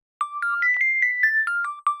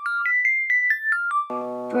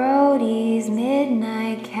Brody's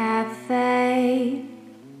Midnight Cafe.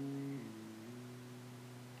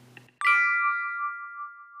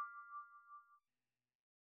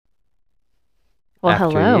 Well,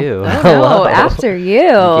 After hello. you. Oh, Hello. no, after you.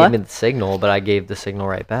 You gave me the signal, but I gave the signal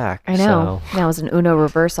right back. I know. So. That was an Uno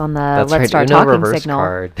reverse on the That's Let's right, Start Uno Talking reverse signal.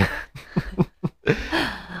 card.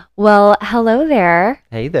 Well, hello there.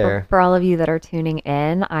 Hey there. For all of you that are tuning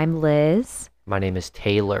in, I'm Liz, My name is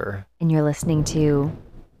Taylor. and you're listening to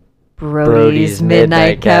Brody's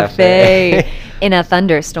Midnight Cafe in a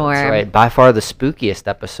thunderstorm. That's right. By far the spookiest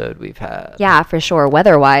episode we've had. Yeah, for sure.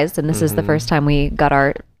 Weather-wise, and this is the first time we got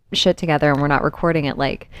our shit together, and we're not recording at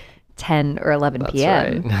like 10 or 11 That's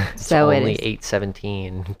p.m. right. So it's only it is,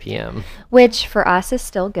 8:17 p.m. which for us is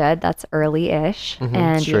still good. That's early-ish.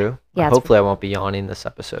 And It's true. Yeah, it's Hopefully I won't be yawning this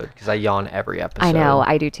episode because I yawn every episode. I know,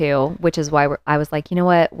 I do too, which is why I was like, you know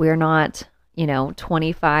what? We're not,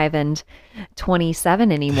 25 and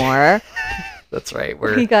 27 anymore. That's right.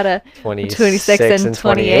 We We're got a 26 and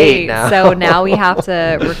 28 now. So now we have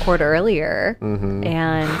to record earlier. Mhm.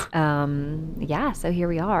 And yeah, so here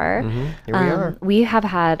we are. Here we are. We have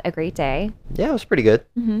had a great day. Yeah, it was pretty good.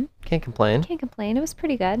 Hmm Can't complain. Can't complain. It was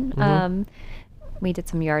pretty good. We did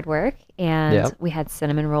some yard work, and Yep. we had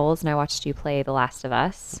cinnamon rolls, and I watched you play The Last of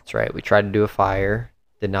Us. That's right. We tried to do a fire.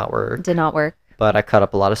 Did not work. Did not work. But I cut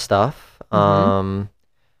up a lot of stuff.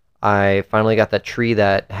 I finally got that tree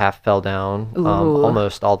that half fell down, Ooh.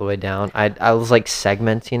 almost all the way down. I was like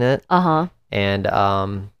segmenting it, Uh-huh. and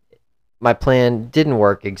my plan didn't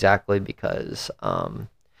work exactly because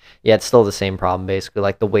yeah, it's still the same problem basically.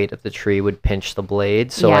 Like the weight of the tree would pinch the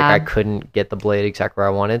blade, so like Yeah. I couldn't get the blade exactly where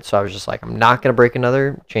I wanted. So I was just like, I'm not gonna break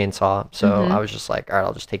another chainsaw. So I was just like, all right,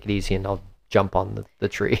 I'll just take it easy and I'll jump on the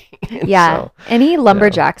tree. Yeah. So, Any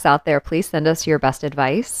lumberjacks out there, please send us your best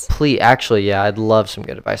advice. please, actually, yeah, I'd love some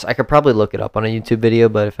good advice. I could probably look it up on a YouTube video,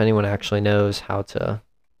 but if anyone actually knows how to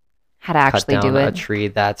How to cut actually down do a it. tree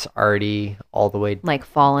that's already all the way Like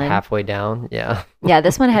fallen. halfway down, yeah, Yeah,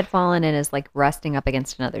 this one had fallen and is like resting up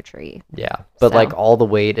against another tree. yeah, but So- like all the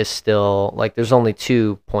weight is still like there's only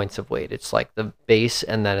 2 points of weight. It's like the base,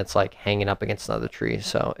 and then it's like hanging up against another tree,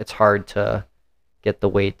 so it's hard to get the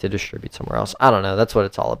weight to distribute somewhere else. I don't know. That's what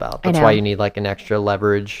it's all about. That's why know. you need like an extra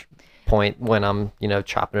leverage point when I'm,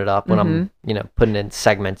 chopping it up, when I'm, putting in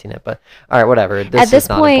segmenting it. But all right, whatever. This At this is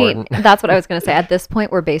not point, important. that's what I was going to say. At this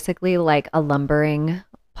point, we're basically like a lumbering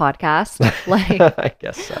podcast, like I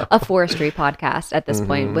guess so. a forestry podcast at this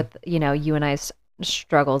point with, you and I's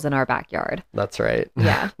struggles in our backyard. That's right.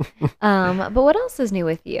 Yeah. But what else is new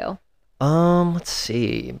with you? Let's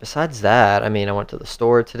see. Besides that, I mean, I went to the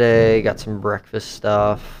store today, got some breakfast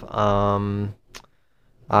stuff.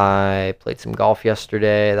 I played some golf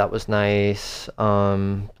yesterday. That was nice.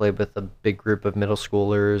 Played with a big group of middle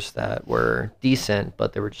schoolers that were decent,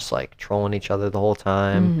 but they were just like trolling each other the whole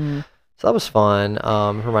time. So that was fun.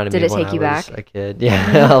 Reminded Did me it of when take I you was back? a kid.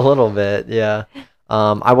 Yeah, a little bit. Yeah.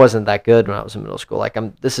 I wasn't that good when I was in middle school. Like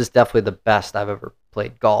this is definitely the best I've ever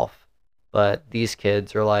played golf. But these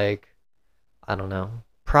kids are like, I don't know.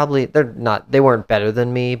 Probably they weren't better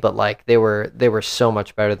than me, but like they were so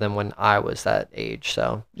much better than when I was that age.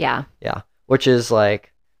 So Yeah. yeah, which is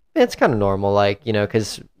like, it's kind of normal, like,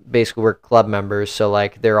 because basically we're club members, so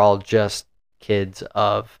like they're all just kids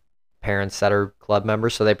of parents that are club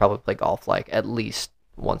members, so they probably play golf like at least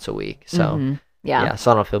once a week. So Yeah.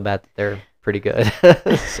 so I don't feel bad that they're pretty good.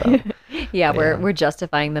 So Yeah, we're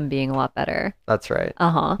justifying them being a lot better. that's right.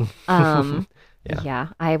 Uh-huh. Yeah. Yeah,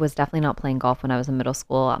 I was definitely not playing golf when I was in middle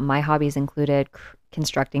school. My hobbies included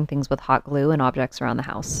constructing things with hot glue and objects around the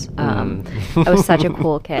house. I was such a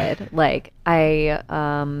cool kid. Like I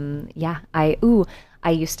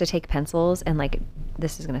used to take pencils and like,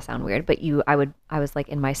 this is gonna sound weird, but I was like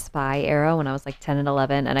in my spy era when I was like 10 and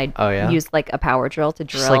 11, and I used like a power drill to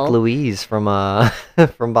drill. Just like Louise from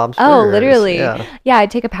from Bob's Oh, Burgers. literally. Yeah. Yeah, I'd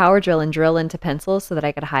take a power drill and drill into pencils so that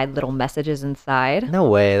I could hide little messages inside. No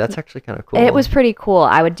way. That's actually kind of cool. It was pretty cool.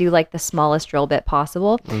 I would do like the smallest drill bit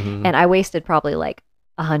possible, and I wasted probably like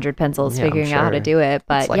 100 pencils Yeah, I'm figuring out how to sure. do it.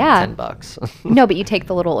 But It's like yeah, $10. no, but you take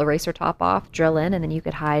the little eraser top off, drill in, and then you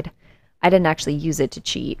could hide. I didn't actually use it to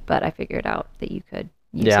cheat, but I figured out that you could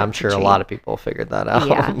use it Yeah, I'm to sure a cheat. lot of people figured that out.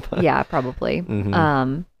 Yeah, but, yeah, probably. but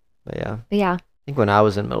yeah. But yeah. I think when I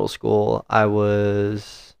was in middle school,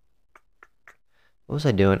 what was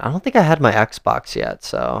I doing? I don't think I had my Xbox yet,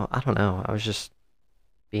 so I don't know. I was just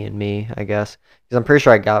being me, I guess. Because I'm pretty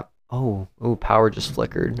sure I got, power just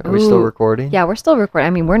flickered. Are we still Ooh, recording? Yeah, we're still recording.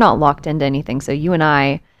 I mean, we're not locked into anything, so you and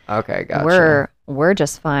I, Okay, gotcha. we're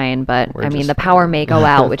just fine, but We're I mean, just the power fine. may go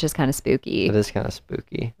out, which is kind of spooky. It is kind of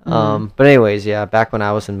spooky. Mm-hmm. But anyways, yeah, back when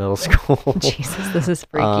I was in middle school. Jesus, this is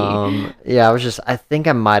freaky. Yeah, I think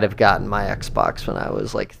I might have gotten my Xbox when I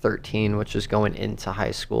was like 13, which was going into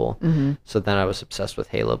high school. Mm-hmm. So then I was obsessed with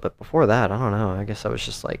Halo. But before that, I don't know. I guess I was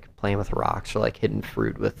just like playing with rocks or like hitting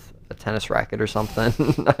fruit with a tennis racket or something.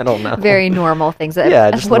 I don't know. Very normal things. Yeah,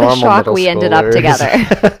 just what a normal shock middle we ended up together.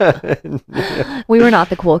 schoolers. Yeah. We were not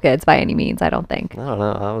the cool kids by any means, I don't think. I don't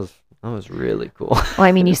know. I was really cool. Well,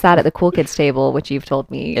 I mean, you sat at the cool kids table, which you've told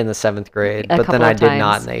me. In the 7th grade, A but then couple I of did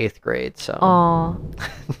not times. in the 8th grade. So Oh,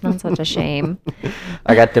 that's such a shame.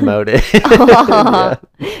 I got demoted. Aw.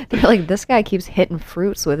 They're like, this guy keeps hitting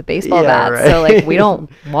fruits with baseball Yeah, bats, so right. like we don't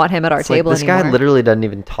want him at our It's like, table this anymore. guy literally doesn't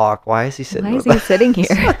even talk. Why is he sitting? Why is with he us? sitting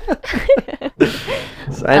here?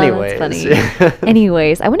 So Oh, anyways, that's funny.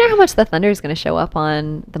 Anyways, I wonder how much the thunder is going to show up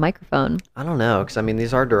on the microphone. I don't know, because I mean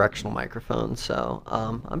these are directional microphones, so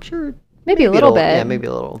I'm sure Maybe a little it'll- bit. Yeah, maybe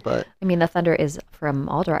a little, but I mean, the thunder is from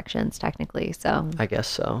all directions, technically. So, I guess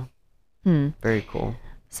so. hmm. Very cool.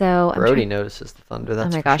 So, Brody notices the thunder.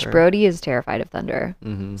 That's oh my for gosh, sure. Brody is terrified of thunder.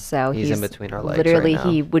 Mm-hmm. So He's in between our legs literally, right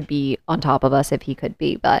now. he would be on top of us if he could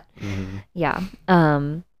be. But Mm-hmm. yeah.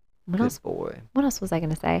 What Good else? boy. What else was I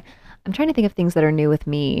going to say? I'm trying to think of things that are new with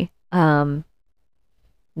me.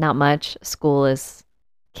 Not much. School is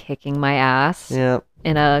kicking my ass Yeah.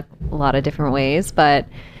 in a lot of different ways, but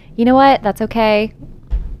you know what? That's okay.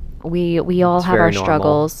 We all It's have very our normal.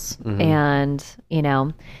 struggles, Mhm.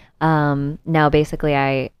 and now basically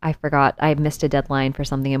I forgot I missed a deadline for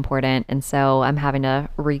something important, and so I'm having to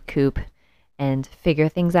recoup and figure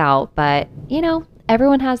things out. But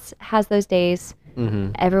everyone has those days.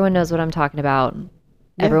 Mm-hmm. Everyone knows what I'm talking about.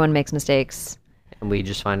 Yeah. Everyone makes mistakes. And we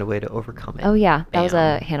just find a way to overcome it. Oh yeah, that was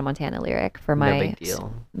a Bam. Hannah Montana lyric for No my big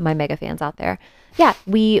deal. my mega fans out there. Yeah,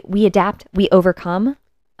 we adapt, we overcome,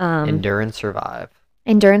 Endure and survive.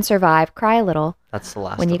 endure and survive, cry a little. That's the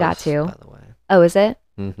last when you of got Us, to. by the way. Oh, is it?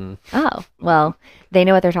 Mm-hmm. Oh, well, they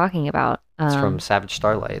know what they're talking about. It's from Savage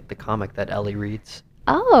Starlight, the comic that Ellie reads.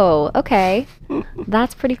 Oh, okay.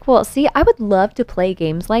 That's pretty cool. See, I would love to play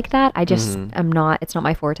games like that. I just it's not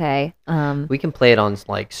my forte. We can play it on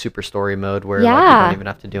like super story mode where like, you Yeah. don't even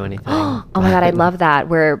have to do anything. Oh my god, I love that.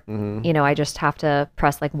 Where Mhm. I just have to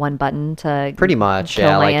press like one button to Pretty much, kill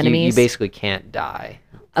yeah. my Like you enesmies. basically can't die.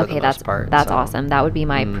 For the Okay, most part, that's so. awesome. That would be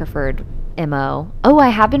my Mhm. preferred MO. Oh, I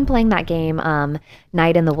have been playing that game,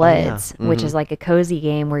 Night in the yeah. Woods, which is like a cozy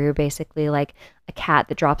game where you're basically like a cat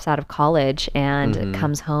that drops out of college and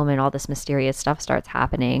comes home and all this mysterious stuff starts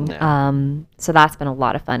happening. Yeah. So that's been a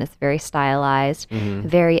lot of fun. It's very stylized,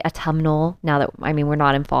 very autumnal. Now that we're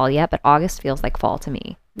not in fall yet, but August feels like fall to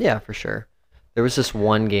me. Yeah, for sure. There was this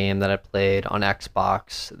one game that I played on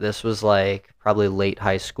Xbox. This was like probably late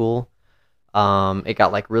high school. It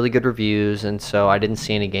got like really good reviews, and so I didn't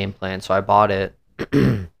see any gameplay, and so I bought it.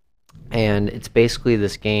 And it's basically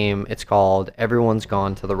this game. It's called Everyone's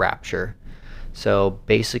Gone to the Rapture. So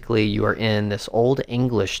basically, you are in this old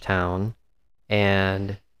English town,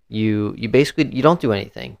 and you basically you don't do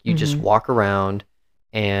anything. You just walk around,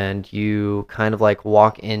 and you kind of like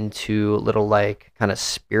walk into little like kind of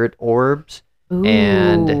spirit orbs, Ooh.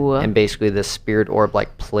 and basically this spirit orb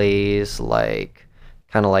like plays like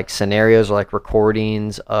kind of like scenarios or like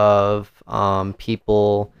recordings of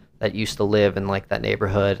people that used to live in like that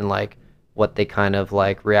neighborhood and like what they kind of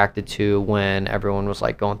like reacted to when everyone was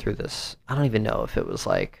like going through this. I don't even know if it was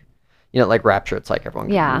like, like Rapture. It's like everyone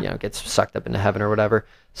gets sucked up into heaven or whatever.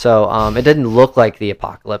 So it didn't look like the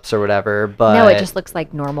apocalypse or whatever, but No, it just looks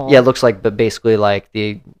like normal. yeah, it looks like, but basically like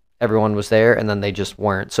everyone was there and then they just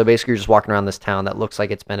weren't. So basically you're just walking around this town that looks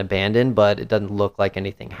like it's been abandoned, but it doesn't look like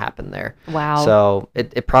anything happened there. Wow. So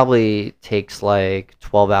it probably takes like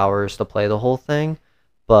 12 hours to play the whole thing,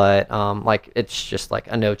 but like it's just like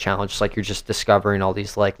a no challenge. Like you're just discovering all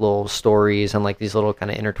these like little stories and like these little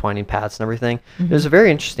kind of intertwining paths and everything. It was a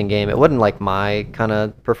very interesting game. It wasn't like my kind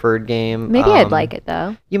of preferred game. Maybe I'd like it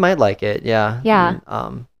though. You might like it, yeah. Yeah.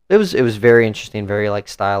 And, it was very interesting, very like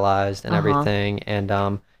stylized and everything, and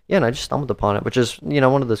yeah, and I just stumbled upon it, which is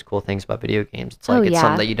one of those cool things about video games. It's like it's yeah.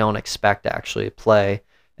 something that you don't expect to actually play,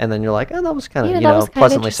 and then you're like, oh, that was kind of that was kind of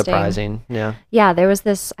pleasantly interesting. surprising. Yeah. Yeah, there was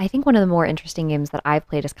this, I think one of the more interesting games that I've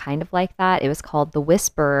played is kind of like that. It was called The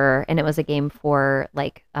Whisperer, and it was a game for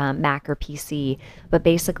like Mac or PC, but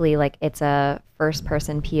basically like it's a first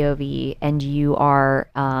person POV and you are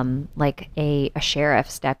like a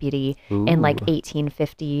sheriff's deputy in like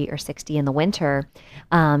 1850 or 60 in the winter,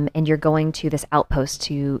 and you're going to this outpost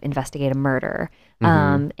to investigate a murder.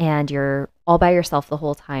 And you're all by yourself the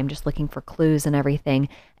whole time just looking for clues and everything,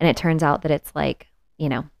 and it turns out that it's like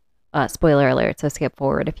spoiler alert, so skip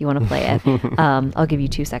forward if you want to play it. I'll give you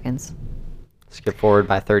 2 seconds. Skip forward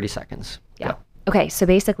by 30 seconds. Yeah. Go. Okay, so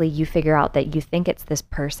basically you figure out that you think it's this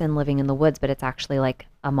person living in the woods, but it's actually like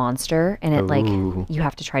a monster, and it like Ooh. you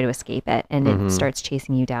have to try to escape it, and it starts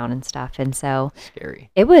chasing you down and stuff. And so Scary.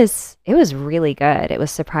 it was really good. It was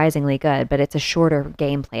surprisingly good, but it's a shorter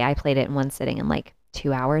gameplay. I played it in one sitting in like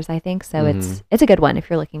 2 hours, I think. So it's a good one if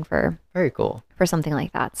you're looking for Very cool. something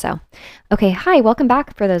like that. So, okay, hi, welcome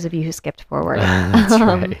back for those of you who skipped forward. That's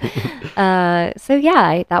right. So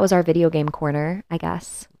yeah, that was our video game corner, I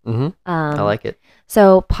guess. I like it.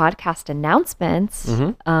 So podcast announcements.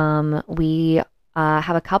 Mm-hmm. We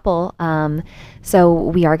have a couple. So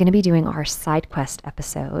we are going to be doing our side quest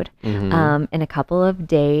episode in a couple of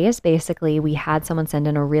days. Basically, we had someone send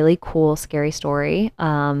in a really cool, scary story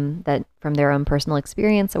that from their own personal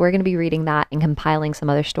experience. So we're going to be reading that and compiling some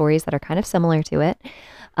other stories that are kind of similar to it.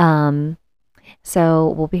 So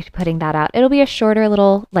we'll be putting that out. It'll be a shorter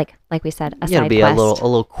little, like we said, a It'll side be quest. a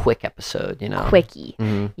little quick episode, you know. Quickie.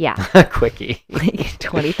 Yeah. Quickie. Like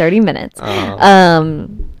 20, 30 minutes.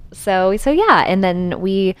 So yeah, and then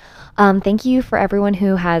we thank you for everyone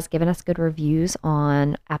who has given us good reviews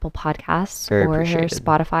on Apple Podcasts Very or appreciated.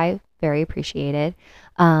 Spotify. Very appreciated.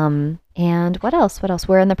 And what else?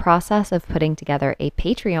 We're in the process of putting together a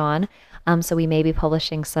Patreon. So we may be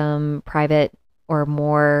publishing some private or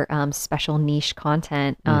more special niche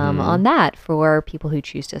content on that for people who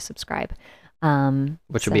choose to subscribe.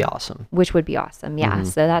 Which would be awesome. Which would be awesome, yeah.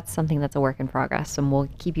 So that's something that's a work in progress, and we'll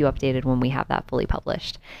keep you updated when we have that fully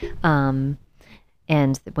published, and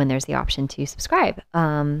when there's the option to subscribe.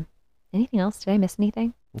 Anything else? Did I miss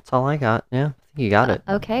anything? That's all I got. Yeah, I think you got it.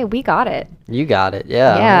 Okay, we got it. You got it.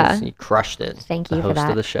 Yeah. Yeah. You crushed it. Thank The you for host that.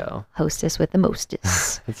 of the show. Hostess with the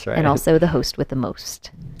mostest. That's right. And also the host with the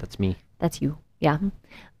most. That's me. That's you. Yeah.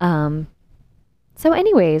 So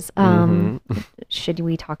anyways, should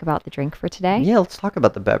we talk about the drink for today? Yeah, let's talk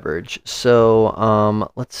about the beverage. So,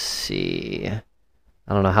 let's see.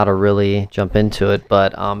 I don't know how to really jump into it,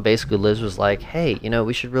 but basically Liz was like, "Hey,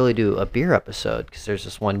 we should really do a beer episode because there's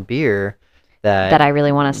this one beer that I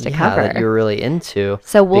really want us to cover. that you're really into."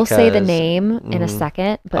 So we'll say the because- name in a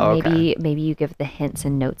second, but Oh, okay. maybe you give the hints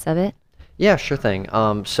and notes of it. Yeah, sure thing.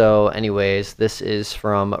 So anyways, this is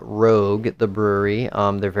from Rogue, the brewery.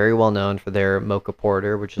 They're very well known for their Mocha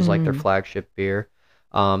Porter, which is like their flagship beer.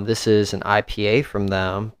 This is an IPA from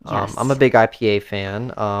them. Yes. I'm a big IPA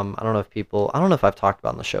fan. I don't know if I've talked about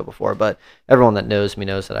it on the show before, but everyone that knows me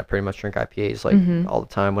knows that I pretty much drink IPAs like all the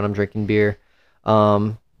time when I'm drinking beer.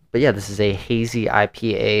 But yeah, this is a hazy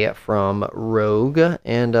IPA from Rogue,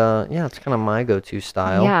 and yeah, it's kind of my go-to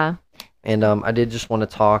style. Yeah. And I did just want to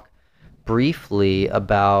talk briefly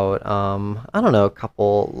about I don't know, a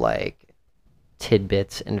couple like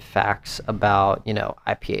tidbits and facts about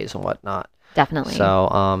IPAs and whatnot. Definitely.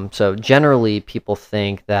 So generally people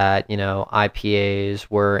think that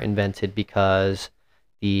IPAs were invented because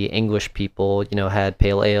the English people had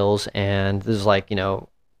pale ales, and this is like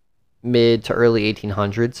mid to early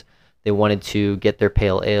 1800s. They wanted to get their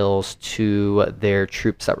pale ales to their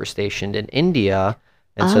troops that were stationed in India.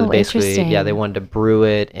 And so basically, yeah, interesting. they wanted to brew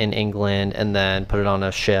it in England and then put it on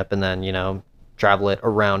a ship and then, travel it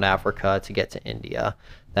around Africa to get to India.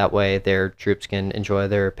 That way their troops can enjoy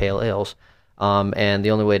their pale ales. And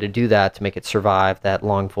the only way to do that, to make it survive that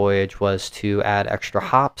long voyage, was to add extra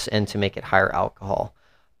hops and to make it higher alcohol.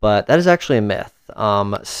 But that is actually a myth.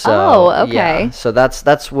 Okay. Yeah, so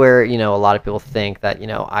that's where, a lot of people think that,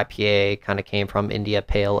 IPA kind of came from India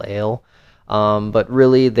Pale Ale. But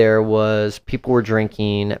really people were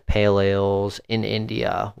drinking pale ales in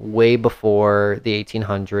India way before the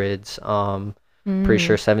 1800s. Pretty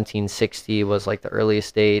sure 1760 was like the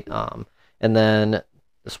earliest date. And then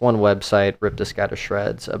this one website ripped this guy to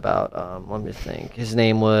shreds about, let me think. His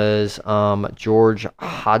name was George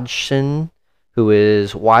Hodgson, who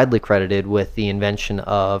is widely credited with the invention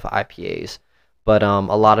of IPAs. But a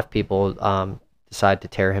lot of people decide to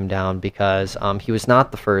tear him down because he was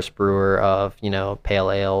not the first brewer of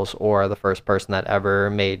pale ales or the first person that ever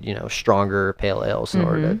made stronger pale ales in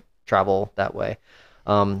order to travel that way.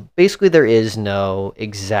 Basically, there is no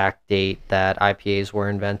exact date that IPAs were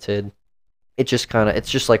invented. It's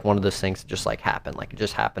just like one of those things that just like happened, like it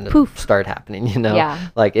just happened to start happening, Yeah.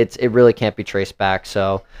 like it really can't be traced back.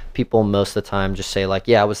 So people most of the time just say like,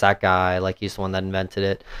 yeah, it was that guy, like he's the one that invented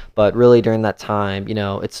it. But really during that time,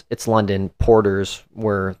 it's London. Porters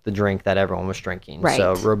were the drink that everyone was drinking. Right.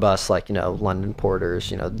 So robust, like, London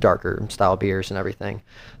porters, darker style beers and everything.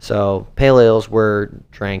 So pale ales were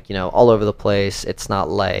drank, all over the place. It's not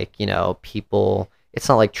like, people it's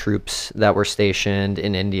not like troops that were stationed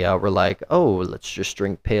in India were like, oh, let's just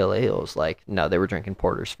drink pale ales. Like, no, they were drinking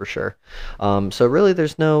porters for sure. So really,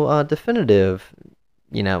 there's no definitive,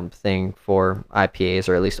 thing for IPAs,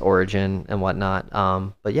 or at least origin and whatnot.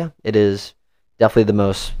 But yeah, it is definitely the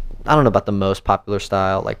most. I don't know about the most popular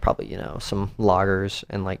style. Like probably some lagers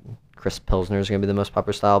and like crisp pilsners are gonna be the most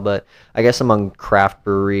popular style. But I guess among craft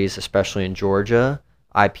breweries, especially in Georgia,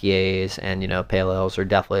 IPAs and pale ales are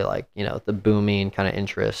definitely like the booming kind of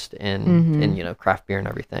interest in craft beer and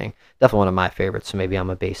everything. Definitely one of my favorites. So maybe I'm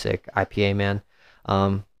a basic IPA man.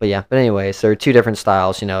 But anyways, there are two different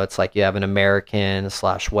styles. It's like you have an American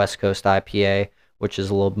 / West Coast IPA, which is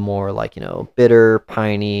a little more like bitter,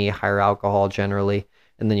 piney, higher alcohol generally.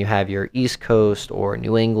 And then you have your East Coast or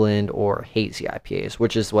New England or hazy IPAs,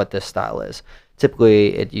 which is what this style is.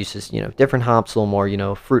 Typically, it uses different hops, a little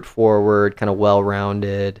more fruit forward, kind of well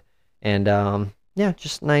rounded, and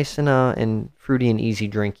just nice and fruity and easy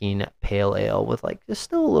drinking pale ale with like just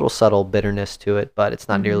still a little subtle bitterness to it, but it's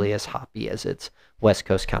not nearly as hoppy as its West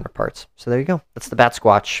Coast counterparts. So there you go. That's the Bat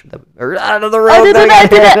Squatch. Out of the road.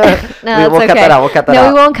 No, we'll it's cut okay. that out. We'll cut that No,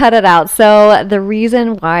 out. we won't cut it out. So the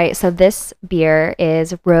reason why, so this beer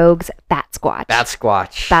is Rogue's Bat Squatch. Bat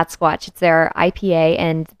Squatch. Bat Squatch. It's their IPA,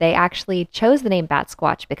 and they actually chose the name Bat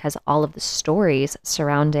Squatch because all of the stories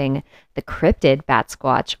surrounding the cryptid Bat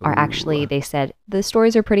Squatch are actually, they said, the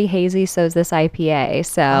stories are pretty hazy, so is this IPA.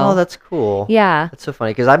 So Oh, that's cool. yeah. That's so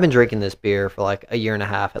funny because I've been drinking this beer for like a year and a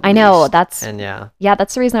half at I least. know, that's And yeah. Yeah,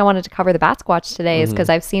 that's the reason I wanted to cover the Bat Squatch today, is because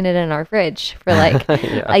I've seen it in our fridge for like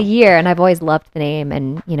Yeah. a year, and I've always loved the name,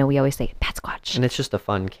 and we always say Bat Squatch. And it's just a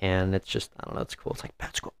fun can. It's just, I don't know, it's cool. It's like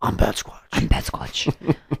Bat Squatch. I'm Bat Squatch. I'm Bat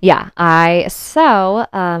Squatch. Yeah,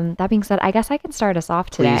 that being said, I guess I can start us off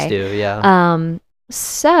today. Please do, yeah.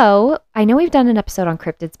 So I know we've done an episode on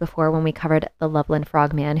cryptids before when we covered the Loveland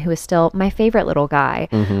Frogman, who is still my favorite little guy.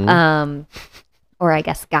 Or I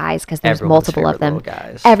guess guys, because there's Everyone's multiple of favorite them. little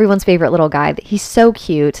guys. Everyone's favorite little guy. He's so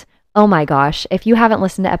cute. Oh my gosh. If you haven't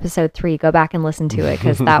listened to episode 3, go back and listen to it,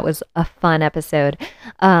 because that was a fun episode.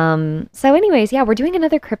 So anyways, yeah, we're doing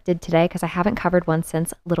another cryptid today because I haven't covered one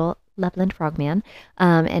since Little Loveland Frogman.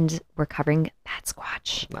 And we're covering Bat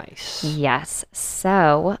Squatch. Nice. Yes.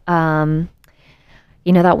 So,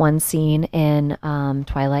 you know that one scene in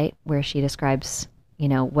Twilight where she describes,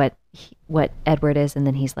 what Edward is, and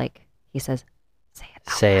then he says,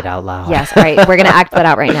 Say it out loud. Yes. All right. We're going to act that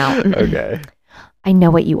out right now. Okay. I know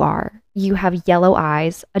what you are. You have yellow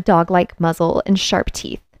eyes, a dog-like muzzle, and sharp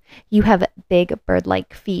teeth. You have big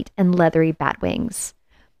bird-like feet and leathery bat wings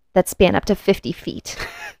that span up to 50 feet.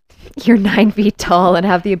 You're 9 feet tall and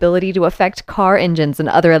have the ability to affect car engines and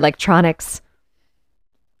other electronics.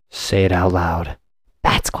 Say it out loud.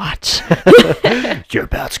 Bat Squatch. You're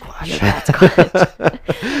Bat Squatch. You're Bat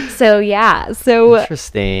Squatch. So yeah. So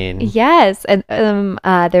interesting. yes, and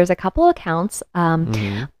there's a couple accounts.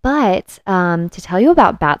 But to tell you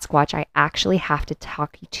about Bat Squatch, I actually have to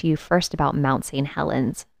talk to you first about Mount St.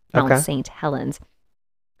 Helens. St. Helens.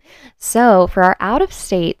 So for our out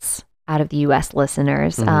of the U.S.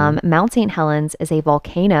 listeners, Mount St. Helens is a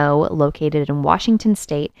volcano located in Washington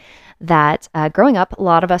State that growing up, a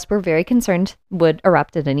lot of us were very concerned would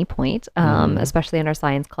erupt at any point, especially in our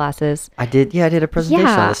science classes. I did a presentation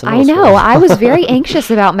on this in I middle know. school. I was very anxious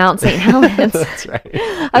about Mount St. Helens. That's right.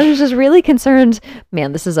 I was just really concerned.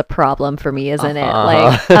 Man, this is a problem for me, isn't it?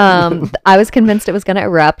 Like, I was convinced it was going to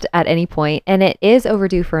erupt at any point, and it is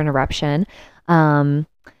overdue for an eruption.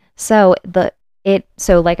 So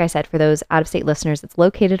like I said, for those out-of-state listeners, it's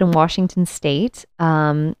located in Washington State,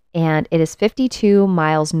 and it is 52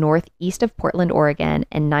 miles northeast of Portland, Oregon,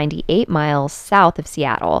 and 98 miles south of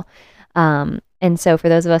Seattle. And so for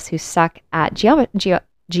those of us who suck at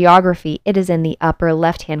geography, it is in the upper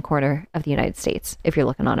left-hand corner of the United States, if you're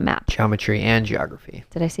looking on a map. Geometry and geography.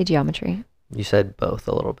 Did I say geometry? You said both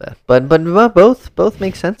a little bit, but both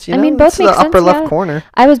make sense. I mean, both it's make the sense, upper left yeah. corner.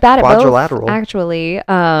 I was bad at both, Quadrilateral. actually.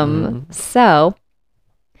 So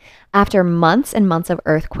after months and months of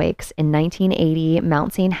earthquakes in 1980,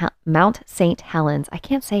 Mount St. Helens, I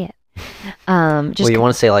can't say it. Well, you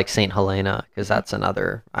want to say like St. Helena, because that's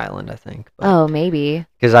another island, I think. Oh, maybe.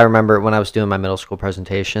 Because I remember when I was doing my middle school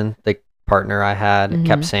presentation, the partner I had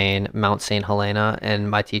kept saying Mount St. Helena,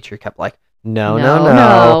 and my teacher kept like, no.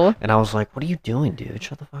 And I was like, what are you doing, dude?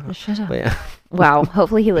 Shut the fuck up. Shut up. But yeah. Wow.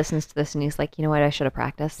 Hopefully he listens to this and he's like, you know what? I should have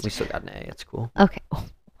practiced. We still got an A. It's cool. Okay. Oh,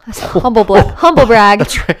 that's a humble brag.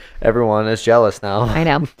 That's right. Everyone is jealous now. I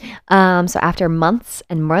know. So after months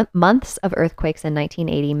and months of earthquakes in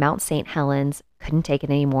 1980, Mount St. Helens couldn't take it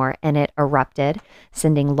anymore, and it erupted,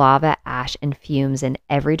 sending lava, ash, and fumes in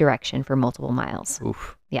every direction for multiple miles.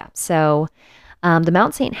 Oof. Yeah. So The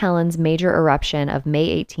Mount St. Helens major eruption of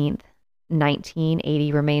May 18th,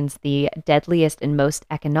 1980 remains the deadliest and most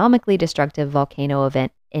economically destructive volcano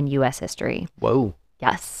event in U.S. history. Whoa.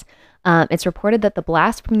 Yes. It's reported that the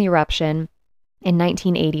blast from the eruption in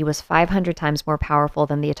 1980 was 500 times more powerful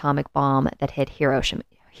than the atomic bomb that hit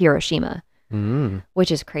Hiroshima, which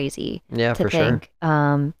is crazy Yeah, to for think.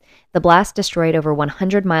 The blast destroyed over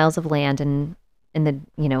 100 miles of land in the,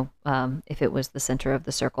 if it was the center of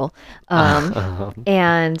the circle.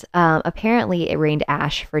 And apparently it rained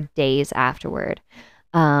ash for days afterward.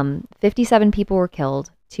 57 people were killed,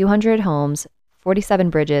 200 homes, 47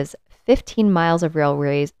 bridges, 15 miles of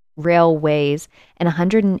railways, and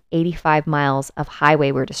 185 miles of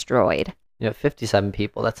highway were destroyed. 57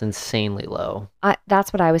 people. That's insanely low.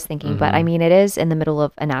 That's what I was thinking. But I mean, it is in the middle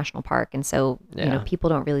of a national park. And so, people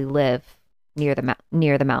don't really live near the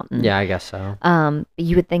mountain. Yeah, I guess so.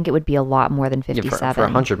 You would think it would be a lot more than 57. For a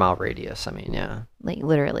 100-mile radius, I mean, yeah. Like,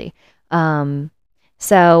 literally.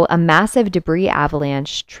 So a massive debris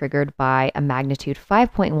avalanche triggered by a magnitude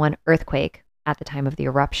 5.1 earthquake at the time of the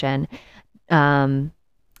eruption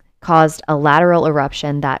caused a lateral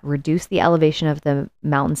eruption that reduced the elevation of the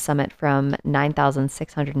mountain summit from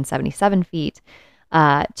 9,677 feet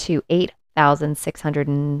to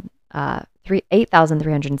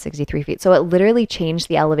 8,363 feet. So it literally changed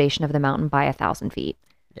the elevation of the mountain by 1,000 feet.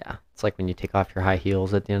 Yeah, it's like when you take off your high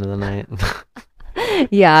heels at the end of the night.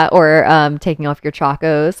 Yeah, or taking off your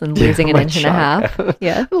chacos and losing an inch and a half.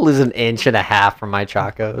 Yeah, lose an inch and a half from my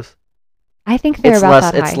chacos. I think they're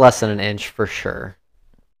about that high. It's less than an inch for sure.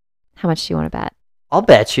 How much do you want to bet? I'll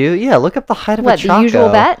bet you. Yeah, look up the height of a chaco. The usual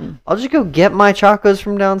bet? I'll just go get my chacos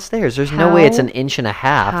from downstairs. There's no way it's an inch and a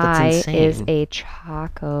half. That's insane. High is a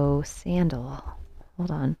chaco sandal? Hold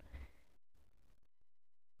on.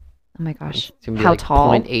 Oh my gosh. It's gonna be How like tall?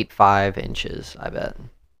 0.85 inches, I bet.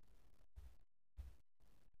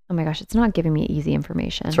 Oh my gosh, it's not giving me easy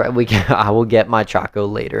information. That's right. I will get my chaco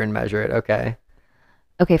later and measure it. Okay.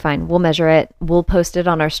 Okay, fine. We'll measure it. We'll post it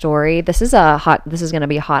on our story. This is going to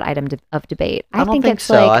be a hot item of debate. I don't think it's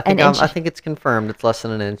so. like I an inch. I think it's confirmed. It's less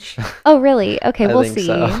than an inch. Oh, really? Okay, we'll see.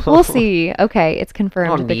 So. We'll see. Okay, it's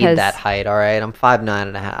confirmed. I don't need that height. All right, I'm 5'9"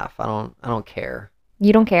 and a half. I don't care.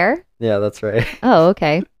 You don't care? Yeah, that's right. Oh,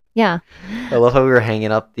 okay. Yeah. I love how we were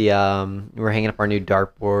hanging up our new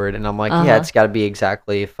dartboard, and I'm like, yeah, it's got to be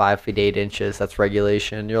exactly 5 feet 8 inches. That's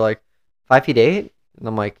regulation. You're like, 5 feet 8, and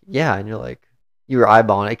I'm like, yeah, and you're like. You were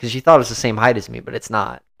eyeballing it because you thought it was the same height as me, but it's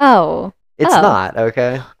not. Oh. It's not,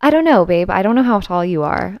 okay? I don't know, babe. I don't know how tall you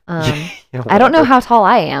are. Yeah, I don't know how tall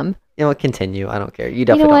I am. You know what? Continue. I don't care. You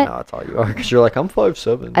definitely don't know how tall you are because you're like, I'm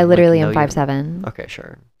 5'7". I literally am 5'7". Okay,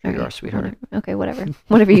 sure. You are, sweetheart. Okay, whatever.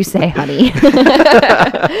 Whatever you say, honey.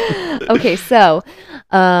 Okay, so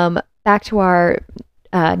back to our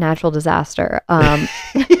natural disaster.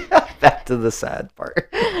 Back to the sad part.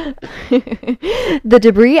 The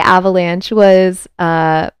debris avalanche was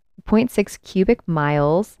 0.6 cubic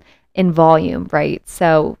miles in volume, right?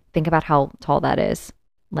 So think about how tall that is,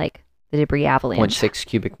 like the debris avalanche. 0.6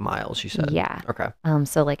 cubic miles, you said? Yeah. Okay.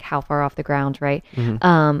 So like how far off the ground, right? Mm-hmm.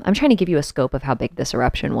 I'm trying to give you a scope of how big this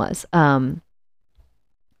eruption was.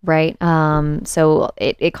 Right? So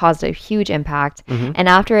it caused a huge impact. Mm-hmm. And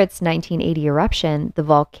after its 1980 eruption, the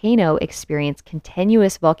volcano experienced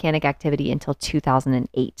continuous volcanic activity until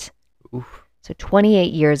 2008. Oof. So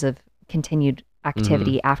 28 years of continued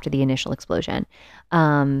activity after the initial explosion.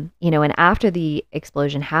 And after the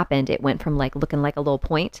explosion happened, it went from like looking like a little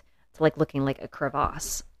point to like looking like a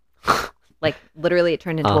crevasse. Like literally it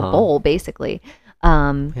turned into a bowl, basically.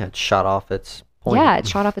 It shot off its point. Yeah, it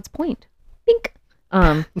shot off its point. Bink.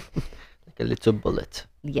 Like a little bullet.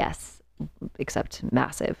 Yes, except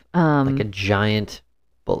massive. Like a giant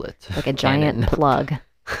bullet. Like a giant plug.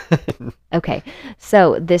 Okay,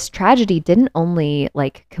 so this tragedy didn't only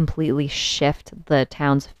like completely shift the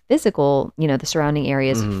town's physical, the surrounding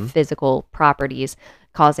area's physical properties,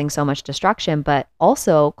 causing so much destruction, but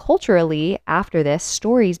also culturally, after this,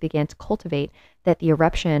 stories began to cultivate that the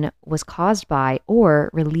eruption was caused by or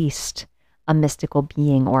released a mystical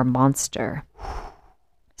being or monster.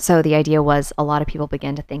 So the idea was a lot of people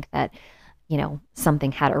began to think that,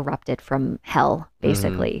 something had erupted from hell,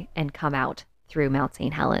 basically, and come out through Mount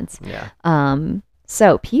St. Helens. Yeah.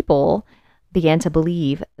 So people began to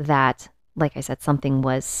believe that, like I said, something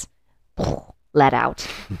was let out,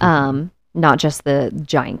 not just the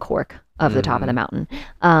giant cork of the top of the mountain.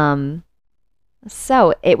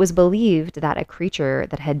 So it was believed that a creature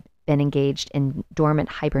that had been engaged in dormant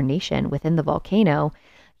hibernation within the volcano,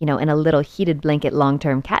 in a little heated blanket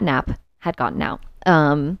long-term catnap, had gotten out.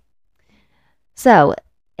 So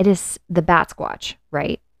it is the bat squatch,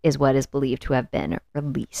 right? is what is believed to have been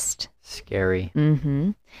released. Scary.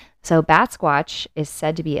 So Bat Squatch is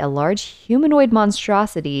said to be a large humanoid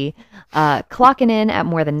monstrosity, clocking in at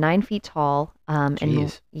more than 9 feet tall.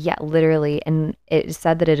 And yeah, literally, and it is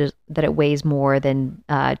said that it weighs more than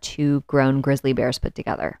 2 grown grizzly bears put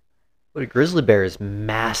together. But a grizzly bear is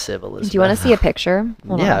massive, Elizabeth. Do you want to see a picture?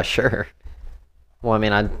 Yeah, sure. Well, I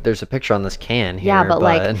mean, there's a picture on this can here. Yeah, but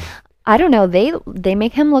like, I don't know. They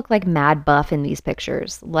make him look like mad buff in these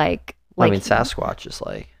pictures. Like I mean, Sasquatch is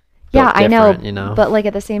like. Yeah, I know, you know, but like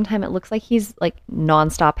at the same time, it looks like he's like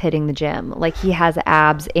nonstop hitting the gym. Like he has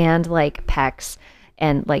abs and like pecs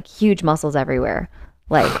and like huge muscles everywhere.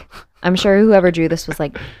 Like I'm sure whoever drew this was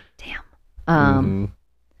like, damn.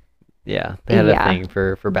 Yeah, they had a thing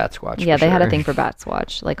for Bat Squatch. Yeah, they had a thing for Bat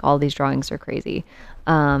Squatch. Like all these drawings are crazy.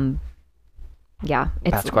 Yeah,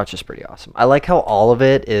 Bat Squatch is pretty awesome. I like how all of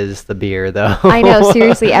it is the beer, though. I know,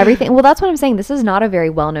 seriously, everything. Well, that's what I'm saying. This is not a very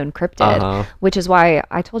well-known cryptid, which is why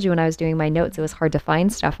I told you when I was doing my notes, it was hard to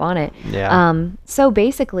find stuff on it. Yeah. So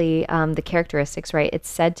basically, the characteristics, right? It's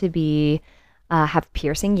said to be have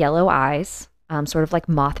piercing yellow eyes, sort of like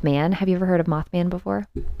Mothman. Have you ever heard of Mothman before?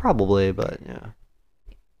 Probably, but yeah.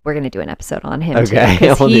 We're going to do an episode on him too, okay.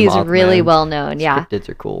 because he's really well known. Yeah. Cryptids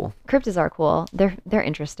are cool. Cryptids are cool. They're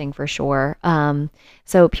interesting for sure.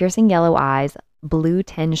 So piercing yellow eyes, blue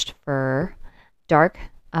tinged fur, dark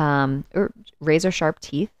or razor sharp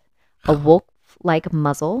teeth, a wolf-like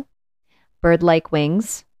muzzle, bird-like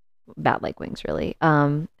wings, bat-like wings really.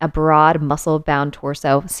 A broad muscle-bound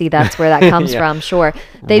torso. See, that's where that comes from. Sure.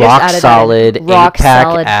 They rock just added solid, rock eight-pack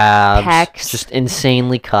solid abs, pecs. just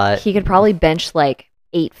insanely cut. He could probably bench like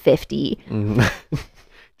 850.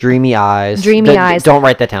 Dreamy eyes. Eyes. Don't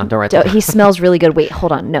write that down. Don't write that down. He smells really good. Wait,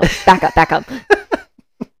 hold on. No, back up.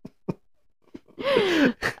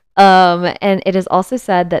 And it is also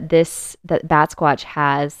said that Bat Squatch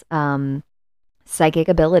has psychic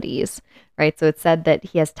abilities, right? So it's said that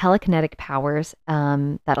he has telekinetic powers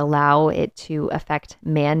that allow it to affect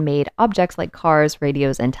man-made objects like cars,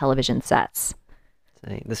 radios, and television sets.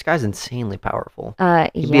 This guy's insanely powerful.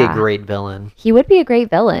 He'd be a great villain. He would be a great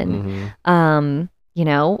villain. You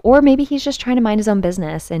know, or maybe he's just trying to mind his own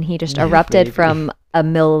business and he just erupted from a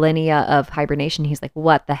millennia of hibernation. He's like,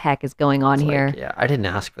 what the heck is going on here? Like, yeah, I didn't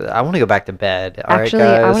ask for that. I want to go back to bed. Actually,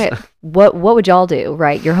 all right, guys? What would y'all do,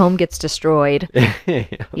 right? Your home gets destroyed.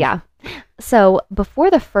 Yeah. So before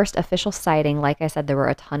the first official sighting, like I said, there were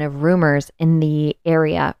a ton of rumors in the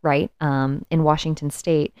area, right? In Washington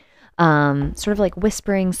State. Sort of like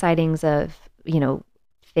whispering sightings of, you know,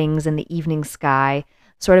 things in the evening sky,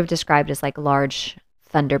 sort of described as like large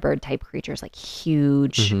thunderbird type creatures, like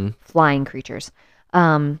huge flying creatures.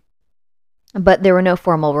 But there were no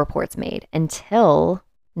formal reports made until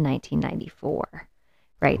 1994,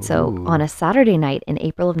 right? Ooh. So on a Saturday night in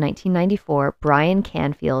April of 1994, Brian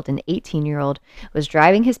Canfield, an 18-year-old, was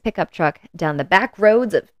driving his pickup truck down the back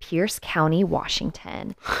roads of Pierce County,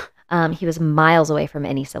 Washington. He was miles away from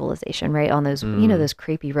any civilization, right? On those, you know, those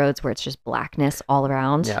creepy roads where it's just blackness all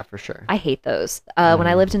around. Yeah, for sure. I hate those. When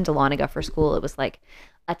I lived in Dahlonega for school, it was like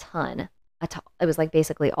a ton. It was like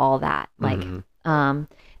basically all that. Like, so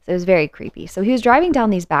it was very creepy. So he was driving down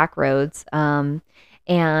these back roads, and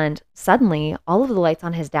suddenly all of the lights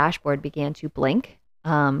on his dashboard began to blink.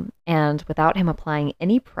 And without him applying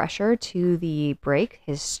any pressure to the brake,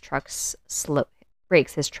 his truck slowly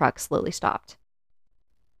stopped.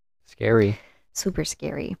 Scary. Super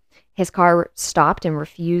scary. His car stopped and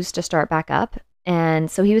refused to start back up. And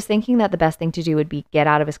so he was thinking that the best thing to do would be get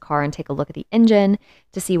out of his car and take a look at the engine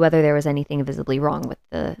to see whether there was anything visibly wrong with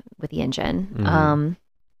the engine.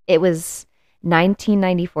 It was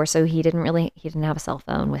 1994, so he didn't have a cell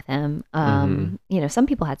phone with him. You know, some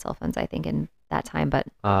people had cell phones, I think, in that time, but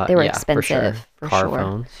they were expensive for car sure.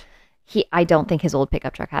 Phones. I don't think his old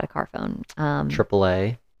pickup truck had a car phone.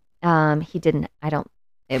 AAA. He didn't.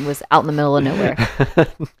 It was out in the middle of nowhere.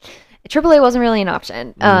 AAA wasn't really an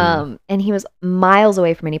option. And he was miles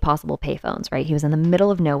away from any possible payphones, right? He was in the middle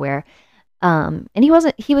of nowhere. And he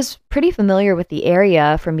was pretty familiar with the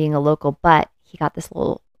area from being a local, but he got this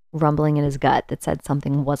little rumbling in his gut that said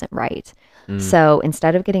something wasn't right. So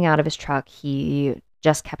instead of getting out of his truck, he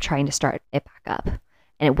just kept trying to start it back up.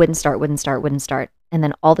 And it wouldn't start. And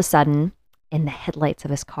then all of a sudden, in the headlights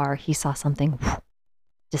of his car, he saw something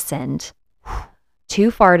descend. Too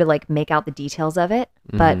far to like make out the details of it,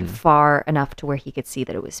 but far enough to where he could see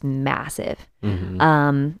that it was massive.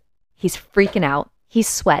 He's freaking out. He's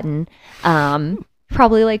sweating.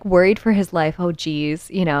 Probably like worried for his life. Oh geez,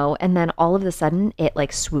 you know. And then all of a sudden, it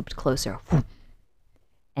like swooped closer,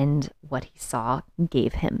 and what he saw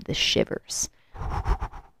gave him the shivers.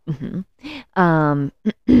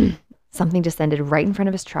 Something descended right in front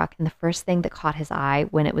of his truck, and the first thing that caught his eye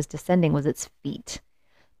when it was descending was its feet.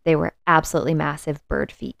 They were absolutely massive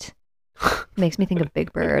bird feet. Makes me think of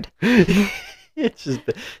Big Bird. It's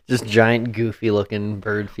just giant, goofy looking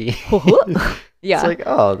bird feet. Yeah. It's like,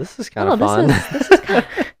 oh, this is kind of fun. This is kind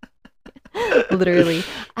of literally.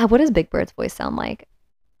 What does Big Bird's voice sound like?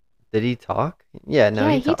 Did he talk? Yeah, no,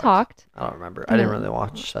 yeah, he talked. I don't remember. I didn't really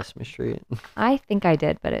watch Sesame Street. I think I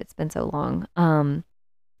did, but it's been so long.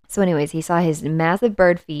 So anyways, he saw his massive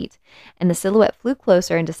bird feet, and the silhouette flew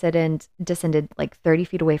closer and descended like 30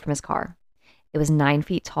 feet away from his car. It was 9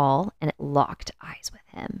 feet tall, and it locked eyes with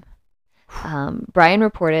him. Brian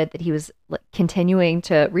reported that he was continuing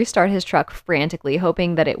to restart his truck frantically,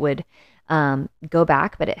 hoping that it would go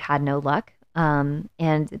back, but it had no luck. And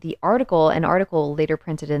an article later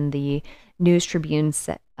printed in the News Tribune,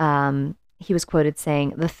 he was quoted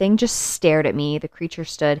saying, "The thing just stared at me. The creature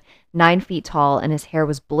stood 9 feet tall, and his hair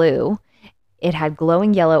was blue. It had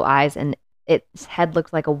glowing yellow eyes, and its head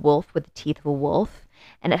looked like a wolf with the teeth of a wolf.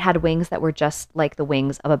 And it had wings that were just like the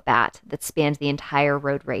wings of a bat that spanned the entire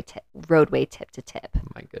roadway tip to tip." Oh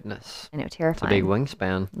my goodness. I know, terrifying. It's a big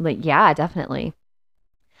wingspan. Yeah, definitely.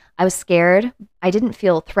 I was scared. I didn't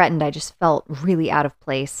feel threatened. I just felt really out of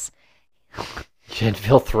place. You didn't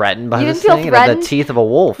feel threatened by You this didn't feel thing? It had threatened? the teeth of a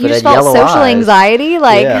wolf. You It just had felt yellow social eyes. anxiety,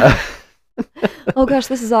 like, Yeah. oh gosh,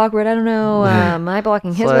 this is awkward. I don't know. Am I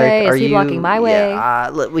blocking his It's way? like, Is he blocking my way?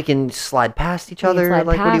 Yeah, we can slide past each We can other. slide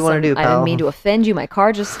Like, what do you past. want to do, pal? I didn't mean to offend you. My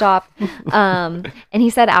car just stopped. And he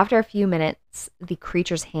said after a few minutes, the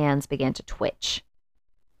creature's hands began to twitch.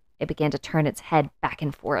 It began to turn its head back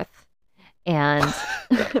and forth. And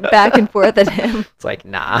back and forth at him. It's like,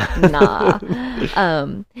 nah.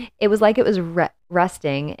 It was like it was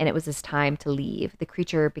resting, and it was his time to leave. The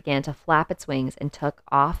creature began to flap its wings and took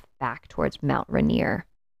off back towards Mount Rainier.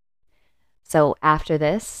 So after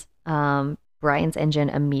this, Brian's engine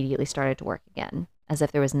immediately started to work again, as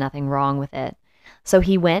if there was nothing wrong with it. So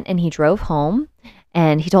he went and he drove home,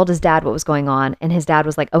 and he told his dad what was going on, and his dad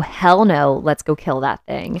was like, "Oh, hell no, let's go kill that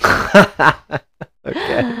thing."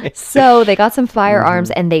 Okay. So they got some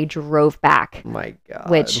firearms and they drove back. My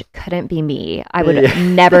God. Which couldn't be me. I would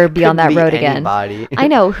never be on that Couldn't road be again. anybody. I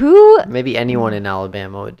know. Who? Maybe anyone in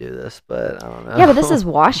Alabama would do this, but I don't know. Yeah, but this is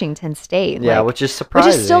Washington State. Yeah, like, which is surprising.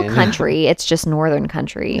 Which is still country. It's just northern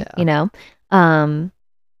country, Yeah. you know? I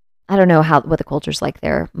don't know what the culture's like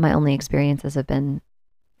there. My only experiences have been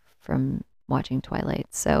from watching Twilight.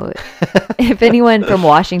 So if anyone from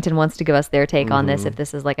Washington wants to give us their take on this, if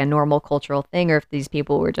this is like a normal cultural thing or if these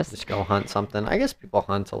people were just go hunt something. I guess people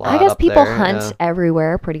hunt a lot. I guess up people there, hunt yeah.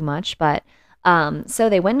 everywhere pretty much, but so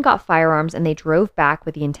they went and got firearms and they drove back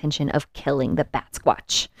with the intention of killing the bat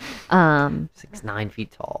squatch. 9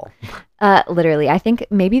 feet tall. Literally, I think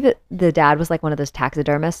maybe the dad was like one of those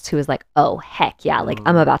taxidermists who was like, "Oh heck yeah, like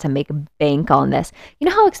I'm about to make bank on this." You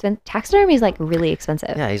know how expensive taxidermy is, like really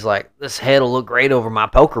expensive. Yeah, he's like, this head will look great over my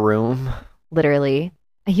poker room. Literally,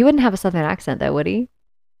 he wouldn't have a southern accent though, would he?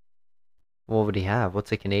 What would he have?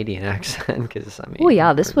 What's a Canadian accent? Because I mean, Oh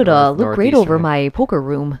yeah, this would look great over my poker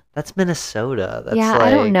room. That's Minnesota. That's yeah, like,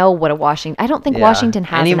 I don't know what a Washington. I don't think yeah. Washington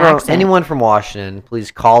has an accent. Anyone from Washington,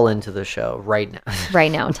 please call into the show right now.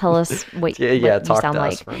 Right now, tell us what, yeah, what you talk sound to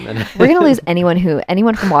like. us for a minute. We're gonna lose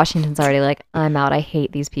anyone from Washington's already like, I'm out. I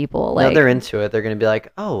hate these people. Like, No, they're into it. They're gonna be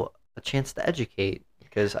like, oh, a chance to educate.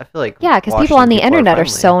 Because I feel like because people on the internet are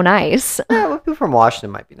friendly. so nice. Yeah, well, people from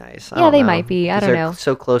Washington might be nice. I Yeah, don't they know. might be. I 'Cause don't they're know.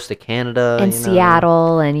 So close to Canada And you know?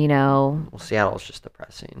 Seattle, and Well, Seattle's just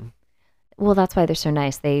depressing. well, that's why they're so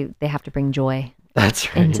nice. They have to bring joy.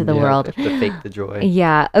 That's right. Into the world. They have to fake the joy.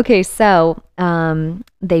 Yeah. Okay. So,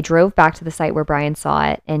 they drove back to the site where Brian saw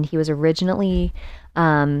it, and he was originally,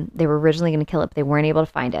 they were originally going to kill it, but they weren't able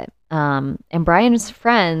to find it. And Brian's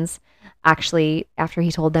friends, actually, after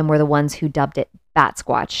he told them, were the ones who dubbed it Bat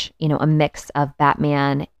Squatch. You know, a mix of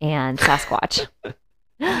Batman and Sasquatch.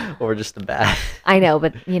 Or just a bat. I know,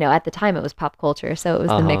 but at the time it was pop culture, so it was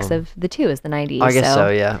the mix of the two. It was the 90s. I guess so.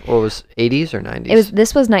 Yeah. What was 80s or 90s?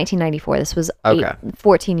 This was 1994. This was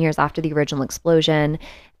 14 years after the original explosion.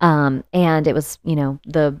 And it was,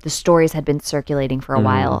 the stories had been circulating for a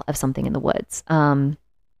while of something in the woods.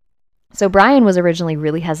 So Brian was originally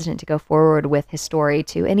really hesitant to go forward with his story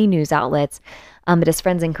to any news outlets, but his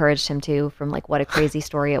friends encouraged him to, from like what a crazy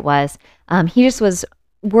story it was. He just was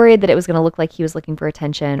worried that it was going to look like he was looking for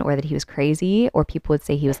attention, or that he was crazy, or people would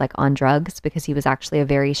say he was like on drugs, because he was actually a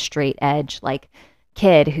very straight edge like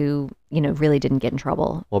kid who really didn't get in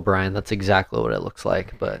trouble. Well, Brian, that's exactly what it looks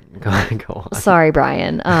like, but go on. Sorry,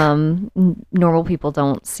 Brian. Normal people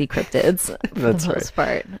don't see cryptids for That's the most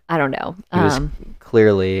part. I don't know. He was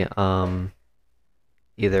clearly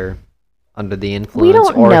either under the We influence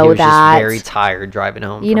don't or he know was that. just very tired driving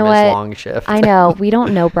home You from know his what? long shift. I know. We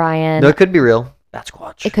don't know, Brian. No, it could be real. Bat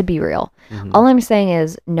Squatch. It could be real. Mhm. All I'm saying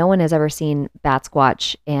is no one has ever seen Bat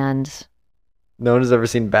Squatch and No one has ever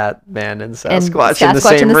seen Batman and and Sasquatch, in the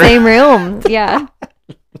Sasquatch same in the room. same room. Yeah.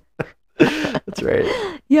 That's right.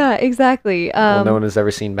 Yeah, exactly. Well, no one has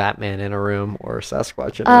ever seen Batman in a room or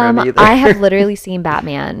Sasquatch in a room either. I have literally seen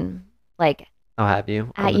Batman like Oh, have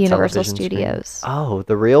you? On at the Universal television screen? Studios. Oh,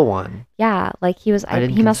 the real one. Yeah, like he was. I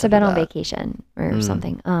didn't He must have been consider on that. vacation or Mm.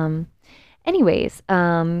 something. Anyways,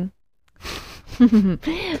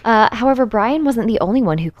 however, Brian wasn't the only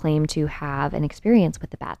one who claimed to have an experience with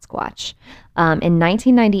the Bat Squatch. In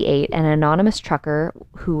 1998, an anonymous trucker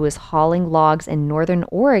who was hauling logs in northern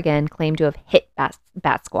Oregon claimed to have hit Bat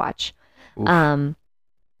Squatch. Oof.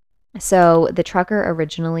 So the trucker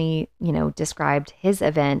originally, described his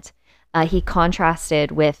event. He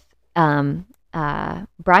contrasted with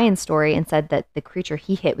Brian's story and said that the creature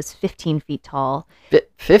he hit was 15 feet tall.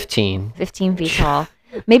 15? 15 feet tall.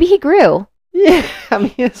 Maybe he grew. Yeah, I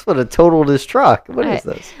mean, that's what a totaled his truck. What is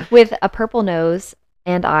this? With a purple nose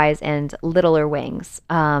and eyes and littler wings.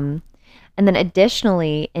 And then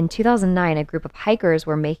additionally, in 2009, a group of hikers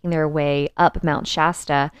were making their way up Mount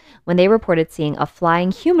Shasta when they reported seeing a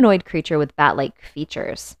flying humanoid creature with bat-like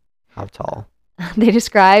features. How tall? They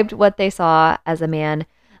described what they saw as a man.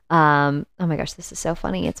 Oh my gosh, this is so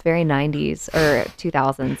funny. It's very 90s or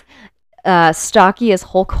 2000s. Stocky as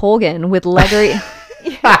Hulk Hogan with leathery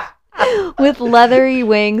with leathery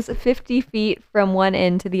wings 50 feet from one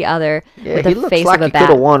end to the other. Yeah, with he the looks face like of a he bat.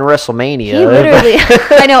 could have won WrestleMania. He literally,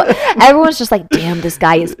 I know, everyone's just like, damn, this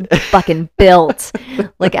guy is fucking built.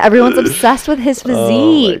 Like, everyone's obsessed with his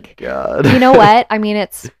physique. Oh my God. You know what? I mean,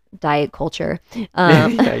 it's diet culture. Yeah,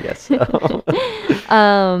 I guess so.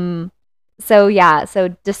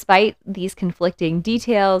 So despite these conflicting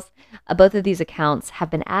details, both of these accounts have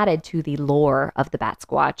been added to the lore of the Bat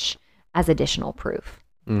Squatch as additional proof.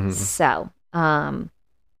 Mhm. So,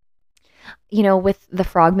 with the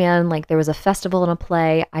Frogman, like there was a festival and a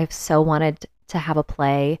play. I've so wanted to have a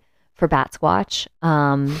play for Bat Squatch.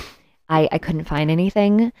 I couldn't find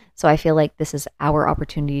anything. So I feel like this is our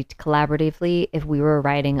opportunity to collaboratively, if we were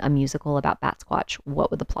writing a musical about Bat Squatch,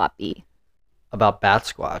 what would the plot be? About Bat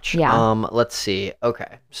Squatch. Yeah. Let's see.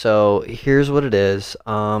 Okay. So here's what it is.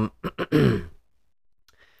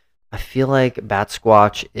 I feel like Bat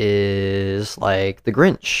Squatch is like the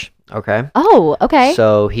Grinch. Okay. Oh, okay.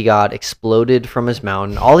 So he got exploded from his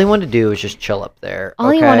mountain. All he wanted to do was just chill up there.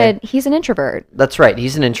 All he wanted, he's an introvert. That's right.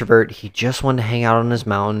 He's an introvert. He just wanted to hang out on his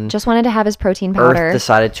mountain. Just wanted to have his protein powder. Earth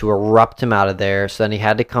decided to erupt him out of there. So then he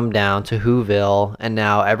had to come down to Whoville. And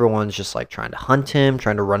now everyone's just like trying to hunt him,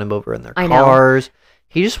 trying to run him over in their I know. cars.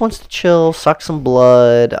 He just wants to chill, suck some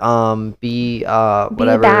blood, be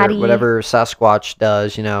whatever baddie. whatever Sasquatch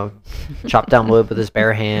does, chop down wood with his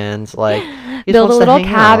bare hands, like he just Build a wants to little hang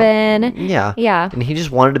out. cabin. Yeah. Yeah. And he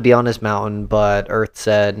just wanted to be on his mountain, but Earth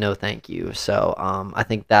said no, thank you. So I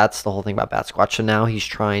think that's the whole thing about Bat Squatch. So now he's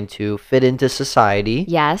trying to fit into society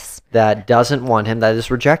Yes. that doesn't want him, that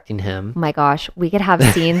is rejecting him. Oh my gosh, we could have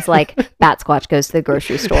scenes like Bat Squatch goes to the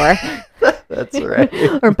grocery store That's right.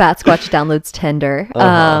 or Bat Squatch downloads Tinder.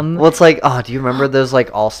 Well, it's like, do you remember those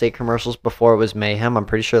like Allstate commercials before it was Mayhem? I'm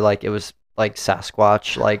pretty sure like it was like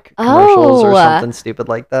Sasquatch like commercials or something stupid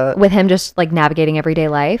like that. With him just like navigating everyday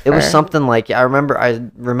life. It was something like I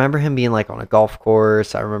remember him being like on a golf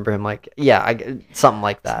course. I remember him like something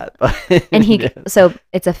like that. And so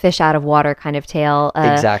it's a fish out of water kind of tale.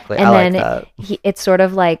 Exactly. And I then like that. it's sort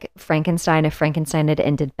of like Frankenstein if Frankenstein had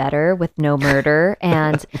ended better with no murder.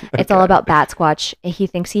 And it's all about Bat Squatch. He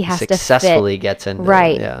thinks he has Successfully to fit. gets into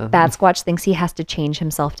Right. it, yeah. Bat Squatch thinks he has to change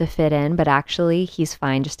himself to fit in, but actually he's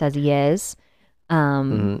fine just as he is.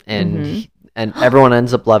 And everyone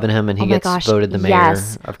ends up loving him, and he Oh my gets gosh, voted the mayor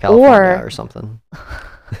yes. of California Or- or something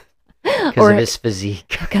because of his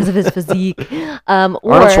physique. Because of his physique. Arnold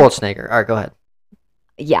Or Schwarzenegger. All right, go ahead.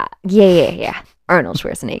 yeah. Arnold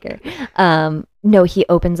Schwarzenegger. No, he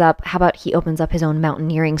opens up. How about he opens up his own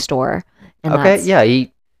mountaineering store? And Okay, that's- yeah,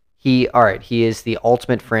 he all right. He is the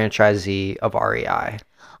ultimate franchisee of REI.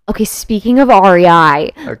 Okay, speaking of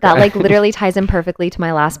REI, Okay. that like literally ties in perfectly to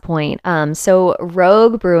my last point. So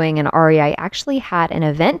Rogue Brewing and REI actually had an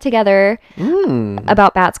event together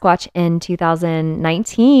about Bat Squatch in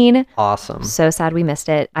 2019. Awesome. So sad we missed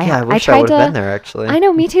it. I wish I tried would have to. been there actually. I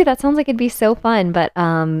know, me too. That sounds like it'd be so fun. But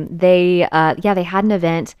they had an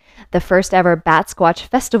event, the first ever Bat Squatch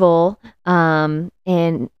Festival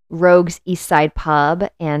in Rogue's East Side Pub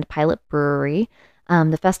and Pilot Brewery.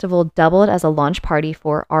 The festival doubled as a launch party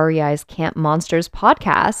for REI's Camp Monsters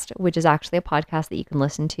podcast, which is actually a podcast that you can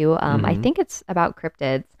listen to. I think it's about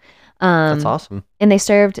cryptids. That's awesome. And they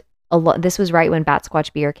served a lot. This was right when Bat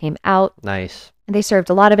Squatch beer came out. Nice. They served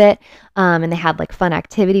a lot of it, and they had like fun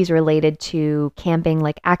activities related to camping,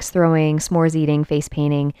 like axe throwing, s'mores eating, face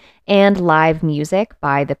painting, and live music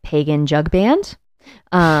by the Pagan Jug Band.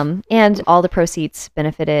 And all the proceeds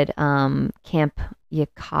benefited Camp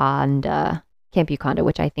Yakanda,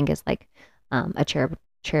 which I think is like a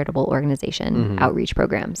charitable organization outreach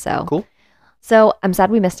program. So cool. So I'm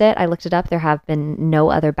sad we missed it. I looked it up. There have been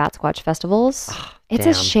no other Bat Squatch festivals. It's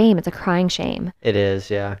a shame. It's a crying shame. It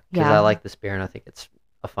is, yeah. Because I like this beer and I think it's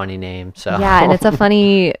a funny name. So yeah, and it's a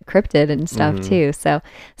funny cryptid and stuff too. So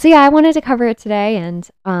yeah, I wanted to cover it today. And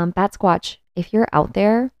Bat Squatch, if you're out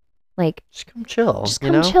there, like just come chill. Just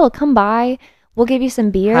come chill. Come by. We'll give you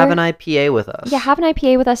some beer. Have an IPA with us. Yeah, have an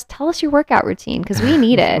IPA with us. Tell us your workout routine because we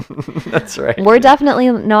need it. That's right. We're definitely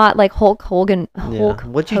not like Hulk Hogan.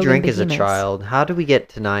 What'd you drink as a child? How do we get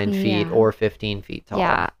to 9 feet or 15 feet tall?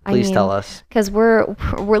 Yeah, Please tell us. Because we're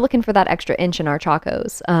looking for that extra inch in our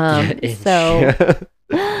chacos.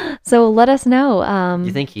 So let us know.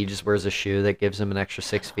 You think he just wears a shoe that gives him an extra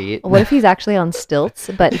 6 feet? What if he's actually on stilts,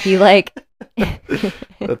 but he like...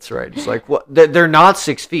 That's right. It's like, what? They're not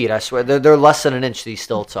 6 feet. I swear. They're less than an inch. These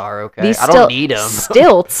stilts are, okay? I don't need them.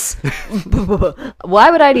 Stilts? Why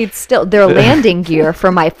would I need stilts? They're landing gear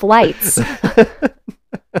for my flights.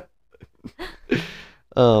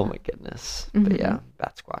 Oh my goodness. But yeah,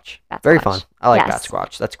 Bat Squatch. Very fun. I like Bat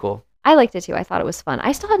Squatch. That's cool. I liked it too. I thought it was fun.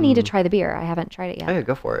 I still need to try the beer. I haven't tried it yet. Oh, yeah,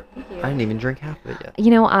 go for it. I didn't even drink half of it yet. You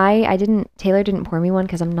know, I didn't, Taylor didn't pour me one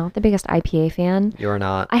because I'm not the biggest IPA fan. You're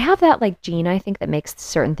not. I have that like gene, I think, that makes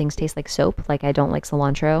certain things taste like soap. Like I don't like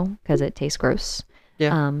cilantro because it tastes gross.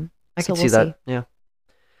 Yeah. I can see that. Yeah.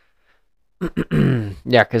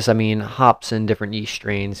 Yeah, because I mean, hops and different yeast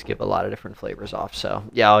strains give a lot of different flavors off. So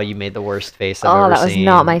yeah, you made the worst face I've ever seen. Oh, that was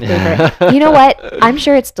not my favorite. You know what? I'm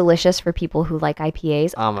sure it's delicious for people who like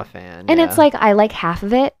IPAs. I'm a fan. And it's like I like half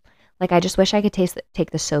of it. Like I just wish I could take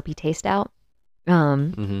the soapy taste out.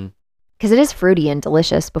 Because it is fruity and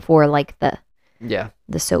delicious before like the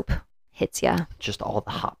soap hits ya. Just all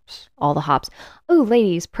the hops. All the hops. Oh,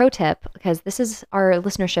 ladies, pro tip, because this is our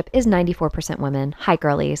listenership is 94% women. Hi,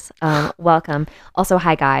 girlies. Welcome. Also,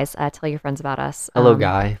 hi, guys. Tell your friends about us. Hello,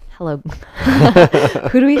 guy. Hello.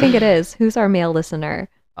 Who do we think it is? Who's our male listener?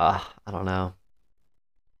 I don't know.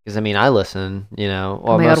 Because I mean, I listen. You know.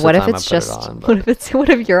 Well, oh my god! What if it's just? What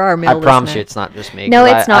if you're our male listener? I promise you, it's not just me. No,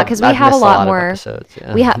 it's not because we have a lot more episodes.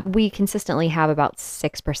 Yeah. We consistently have about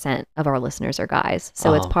 6% of our listeners are guys,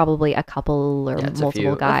 so it's probably a couple or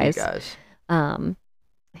multiple guys.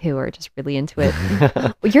 Who are just really into it.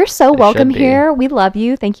 You're so welcome here. We love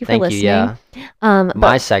you. Thank you for listening.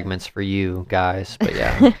 My segment's for you guys, but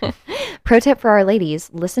yeah. Pro tip for our ladies,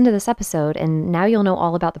 listen to this episode and now you'll know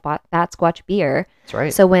all about the Bat Squatch beer. That's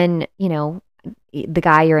right. So when, you know, the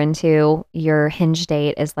guy you're into, your hinge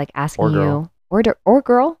date is like asking you, or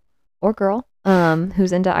girl,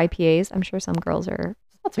 who's into IPAs. I'm sure some girls are.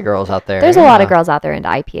 Lots of girls out there. There's a lot of girls out there into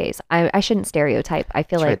IPAs. I shouldn't stereotype. I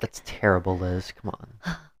feel like that's terrible, Liz. Come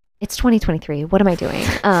on. It's 2023. What am I doing?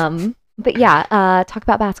 But yeah, talk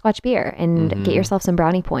about Bat Squatch beer and get yourself some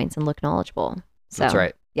brownie points and look knowledgeable. So, that's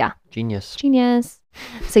right. Yeah. Genius.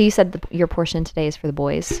 So you said your portion today is for the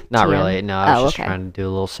boys? Not really. No, I was just trying to do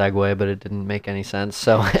a little segue, but it didn't make any sense.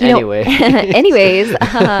 So anyway. Anyways.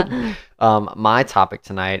 My topic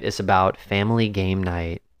tonight is about family game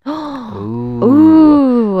night.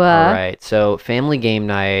 Ooh. All right. So family game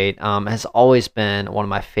night has always been one of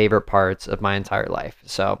my favorite parts of my entire life.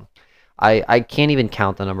 So I can't even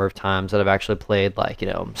count the number of times that I've actually played like, you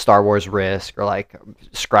know, Star Wars Risk or like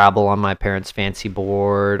Scrabble on my parents' fancy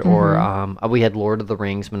board or we had Lord of the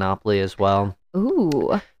Rings Monopoly as well.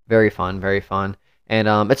 Ooh. Very fun, very fun. And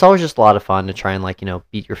it's always just a lot of fun to try and like, you know,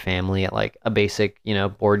 beat your family at like a basic, you know,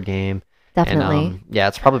 board game. Definitely. And, yeah,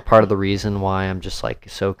 it's probably part of the reason why I'm just like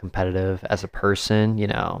so competitive as a person, you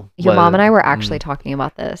know. Your mom and I were actually talking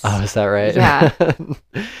about this. Oh, is that right? Yeah.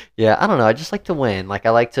 Yeah, I don't know. I just like to win. Like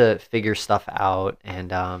I like to figure stuff out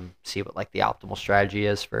and see what like the optimal strategy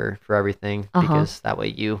is for everything because that way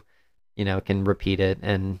you know, can repeat it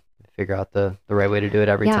and figure out the right way to do it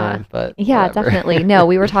every time. But yeah, whatever. definitely. No,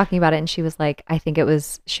 we were talking about it and she was like,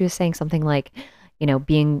 she was saying something like, you know,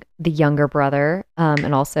 being the younger brother,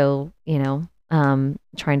 and also, you know,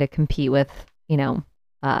 trying to compete with, you know,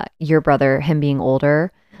 your brother, him being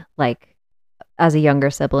older, like as a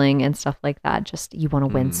younger sibling and stuff like that. Just you want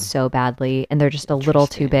to win so badly, and they're just a little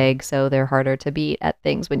too big, so they're harder to beat at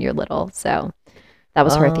things when you're little. So that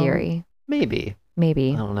was her theory. Maybe.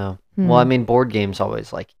 Maybe. I don't know. Well, I mean, board games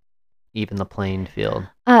always like even the playing field.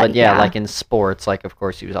 But yeah, Yeah. like in sports, like of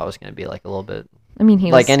course he was always going to be like a little bit I mean,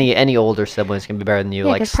 he like was. any older siblings can be better than you,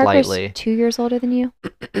 Yeah, like because Parker's slightly. 2 years older than you.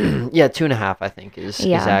 Yeah, 2.5 I think is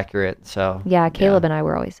Yeah. accurate. So Yeah, Caleb and I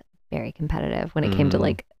were always very competitive when it came to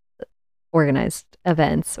like organized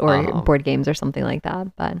events or board games or something like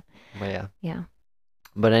that. But yeah.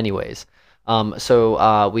 But anyways,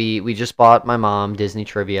 so we just bought my mom Disney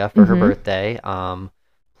trivia for her birthday.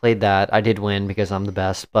 Played that. I did win because I'm the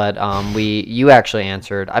best. But you actually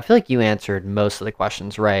answered. I feel like you answered most of the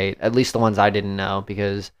questions right, at least the ones I didn't know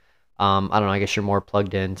because I don't know. I guess you're more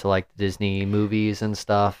plugged into like the Disney movies and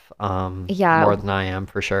stuff. Yeah. More than I am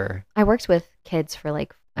for sure. I worked with kids for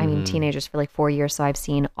like, I mean, teenagers for like 4 years, so I've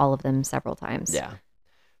seen all of them several times. Yeah.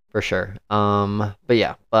 For sure.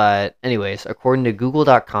 But anyways, according to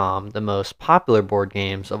Google.com, the most popular board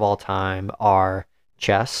games of all time are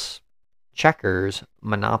chess, checkers,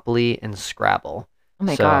 Monopoly, and Scrabble. Oh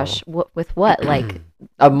my gosh. With what? Like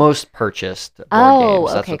most purchased board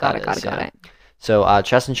games. That's okay, what got that it, got is, it, got yeah. it. So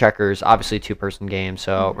chess and checkers, obviously two-person game,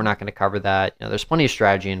 so we're not going to cover that. You know, there's plenty of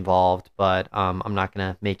strategy involved, but I'm not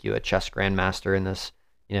going to make you a chess grandmaster in this,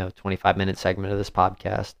 25-minute segment of this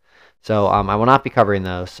podcast. So I will not be covering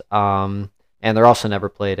those. And they're also never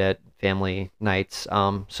played at family nights.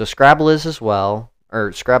 So Scrabble is as well,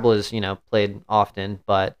 or Scrabble is, played often,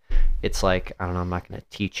 but it's like, I don't know, I'm not going to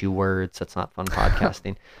teach you words. That's not fun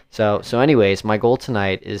podcasting. So anyways, my goal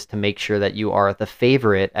tonight is to make sure that you are the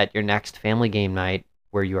favorite at your next family game night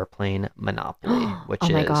where you are playing Monopoly, which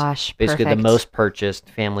my is gosh, basically perfect. the most purchased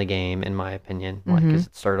family game, in my opinion, like, because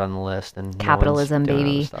it started on the list and Capitalism, no one's doing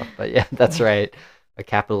other baby. stuff. But yeah, that's right. A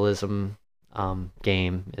capitalism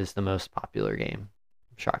game is the most popular game.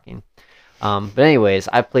 Shocking. But anyways,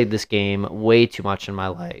 I've played this game way too much in my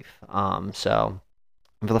life. So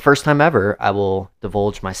for the first time ever, I will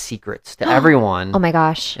divulge my secrets to everyone. Oh my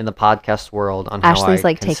gosh. In the podcast world on Ashley's how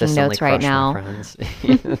I like taking consistently notes right crush my now. friends.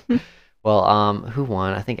 Well, who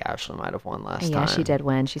won? I think Ashley might have won last time. Yeah, she did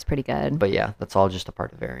win. She's pretty good. But yeah, that's all just a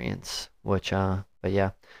part of variance. But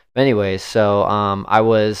yeah. But anyways, so I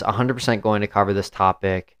was 100% going to cover this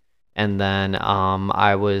topic, and then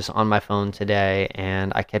I was on my phone today,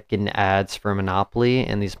 and I kept getting ads for Monopoly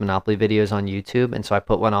and these Monopoly videos on YouTube, and so I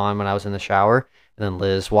put one on when I was in the shower, and then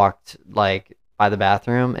Liz walked like by the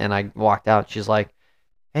bathroom, and I walked out. She's like,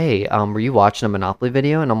 "Hey, were you watching a Monopoly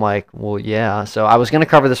video?" And I'm like, "Well, yeah." So I was gonna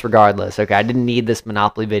cover this regardless. Okay, I didn't need this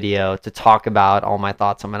Monopoly video to talk about all my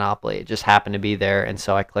thoughts on Monopoly. It just happened to be there, and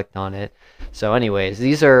so I clicked on it. So, anyways,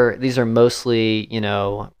 these are mostly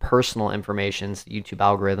personal informations. The YouTube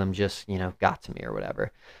algorithm just got to me or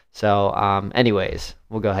whatever. So, anyways,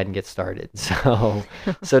 we'll go ahead and get started. So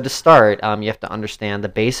to start, you have to understand the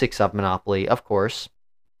basics of Monopoly, of course.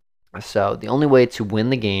 So the only way to win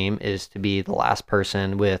the game is to be the last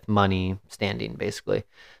person with money standing, basically.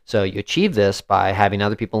 So you achieve this by having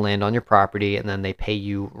other people land on your property, and then they pay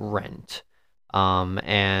you rent.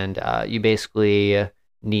 And you basically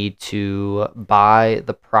need to buy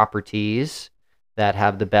the properties that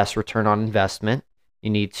have the best return on investment.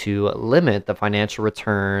 You need to limit the financial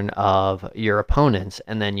return of your opponents,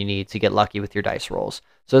 and then you need to get lucky with your dice rolls.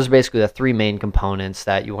 So those are basically the three main components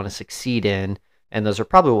that you want to succeed in. And those are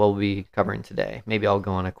probably what we'll be covering today. Maybe I'll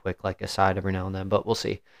go on a quick aside every now and then, but we'll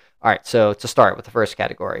see. All right, so to start with the first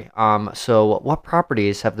category. So what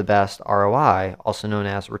properties have the best ROI, also known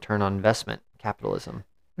as return on investment, capitalism?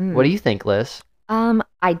 What do you think, Liz?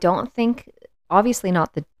 I don't think, obviously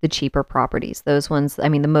not the cheaper properties. Those ones, I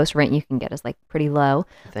mean, the most rent you can get is like pretty low.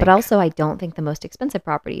 But also I don't think the most expensive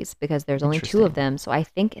properties, because there's only two of them. So I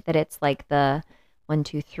think that it's like the 1,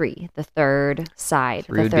 2, 3, the third side,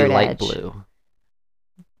 the third edge. Light blue.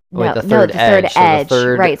 No, the third edge.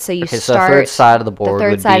 Right, so you start... So the third side of the board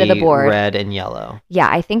would be red and yellow. Yeah,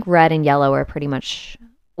 I think red and yellow are pretty much...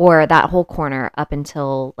 Or that whole corner up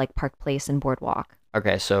until like Park Place and Boardwalk.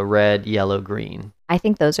 Okay, so red, yellow, green. I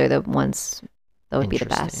think those are the ones that would be the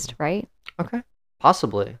best, right? Okay,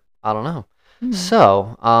 possibly. I don't know.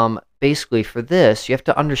 So, basically for this, you have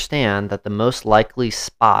to understand that the most likely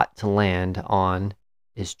spot to land on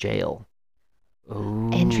is jail. Ooh,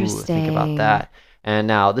 interesting. Think about that. And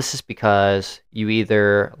now this is because you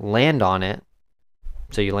either land on it,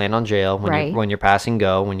 so you land on jail when you're passing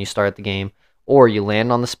go, when you start the game, or you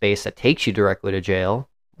land on the space that takes you directly to jail,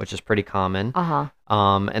 which is pretty common.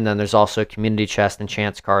 And then there's also community chest and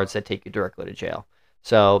chance cards that take you directly to jail.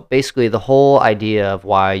 So basically the whole idea of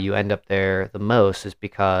why you end up there the most is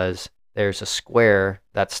because there's a square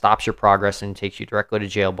that stops your progress and takes you directly to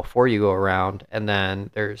jail before you go around, and then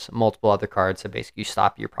there's multiple other cards that basically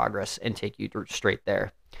stop your progress and take you straight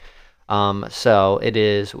there. So it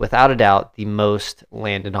is without a doubt the most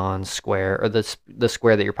landed on square, or the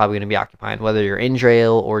square that you're probably going to be occupying, whether you're in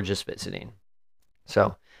jail or just visiting.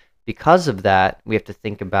 So because of that, we have to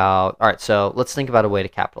think about, all right, so let's think about a way to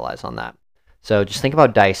capitalize on that. So just think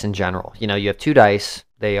about dice in general. You have two dice.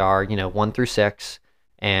 They are, 1 through 6.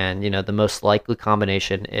 And, the most likely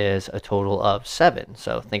combination is a total of 7.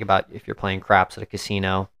 So think about if you're playing craps at a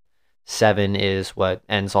casino, 7 is what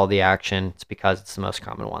ends all the action. It's because it's the most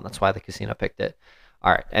common one. That's why the casino picked it.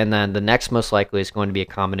 All right, and then the next most likely is going to be a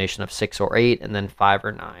combination of 6 or 8, and then 5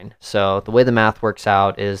 or 9. So the way the math works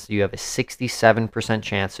out is you have a 67%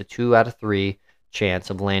 chance, a 2 out of 3 chance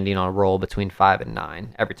of landing on a roll between 5 and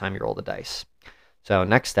 9 every time you roll the dice. So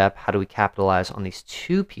next step, how do we capitalize on these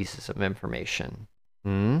two pieces of information?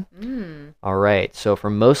 All right, so if we're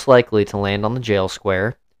most likely to land on the jail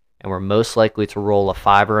square, and we're most likely to roll a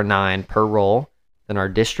 5 or a 9 per roll, then our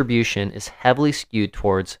distribution is heavily skewed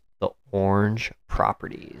towards the orange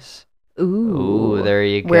properties. Ooh, there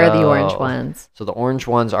you go. Where are the orange ones? So the orange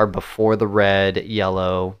ones are before the red,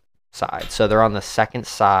 yellow side. So they're on the second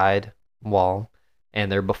side wall,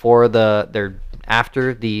 and they're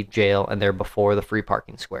after the jail, and they're before the free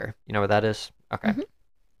parking square. You know where that is? Okay. Mm-hmm.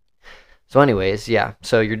 So anyways, yeah.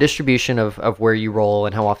 So your distribution of where you roll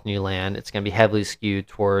and how often you land, it's going to be heavily skewed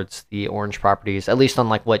towards the orange properties, at least on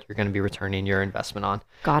like what you're going to be returning your investment on.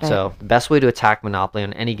 Got it. So the best way to attack Monopoly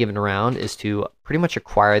on any given round is to pretty much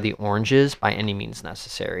acquire the oranges by any means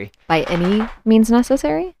necessary. By any means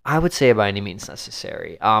necessary? I would say by any means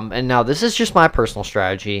necessary. And now this is just my personal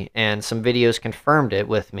strategy, and some videos confirmed it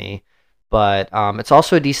with me. But it's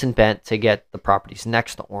also a decent bet to get the properties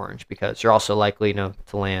next to orange, because you're also likely, to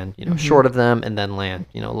land, short of them, and then land,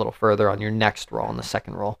 a little further on your next roll, on the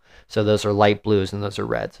second roll. So those are light blues and those are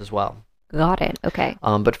reds as well. Got it. Okay.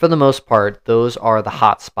 But for the most part, those are the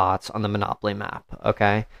hot spots on the Monopoly map.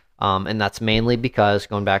 Okay. And that's mainly because,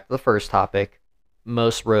 going back to the first topic,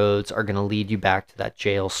 most roads are going to lead you back to that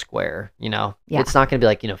jail square. Yeah. It's not going to be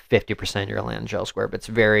like 50% of your land jail square, but it's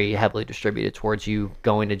very heavily distributed towards you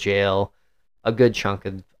going to jail a good chunk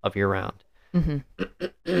of your round.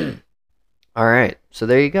 Mm-hmm. All right, so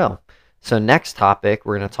there you go. So next topic,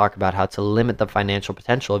 we're going to talk about how to limit the financial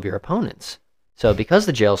potential of your opponents. So because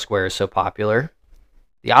the jail square is so popular,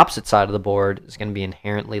 the opposite side of the board is going to be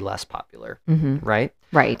inherently less popular, right?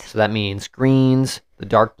 Right. So that means greens, the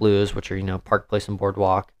dark blues, which are, Park Place and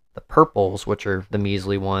Boardwalk, the purples, which are the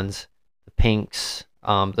measly ones, the pinks,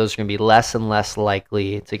 those are going to be less and less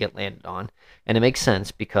likely to get landed on. And it makes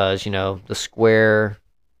sense because, the square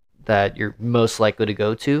that you're most likely to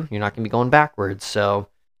go to, you're not going to be going backwards. So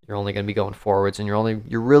you're only going to be going forwards, and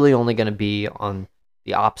you're really only going to be on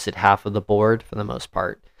the opposite half of the board for the most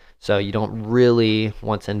part. So you don't really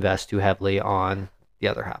want to invest too heavily on the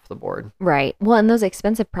other half of the board. Right. Well, and those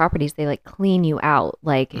expensive properties, they like clean you out,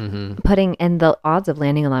 like putting, and the odds of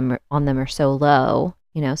landing on them are so low,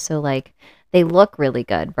 so like they look really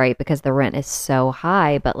good, right? Because the rent is so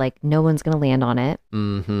high, but like no one's going to land on it.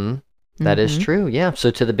 That is true. Yeah.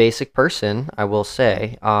 So to the basic person, I will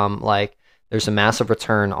say, like there's a massive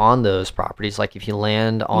return on those properties. Like if you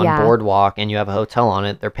land on Boardwalk and you have a hotel on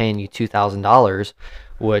it, they're paying you $2,000,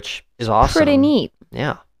 which is awesome. Pretty neat.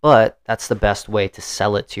 Yeah. But that's the best way to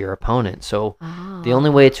sell it to your opponent. So the only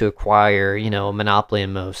way to acquire, a monopoly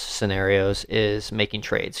in most scenarios is making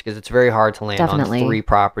trades, because it's very hard to land on 3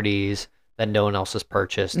 properties that no one else has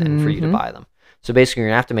purchased and for you to buy them. So basically, you're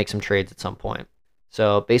going to have to make some trades at some point.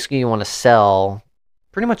 So basically, you want to sell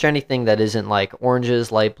pretty much anything that isn't like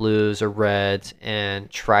oranges, light blues, or reds, and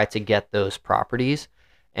try to get those properties.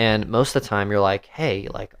 And most of the time, you're like, hey,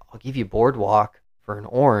 like I'll give you Boardwalk for an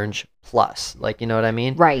orange plus, like, you know what I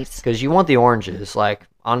mean? Right. Because you want the oranges. Like,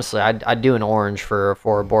 honestly, I'd do an orange for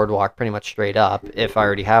a Boardwalk pretty much straight up if I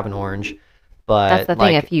already have an orange. But that's the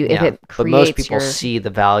thing. If it creates, but most people see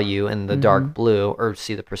the value in the dark blue, or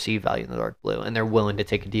see the perceived value in the dark blue, and they're willing to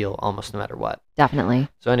take a deal almost no matter what. Definitely.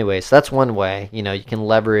 So anyways, that's one way. You can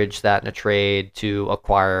leverage that in a trade to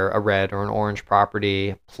acquire a red or an orange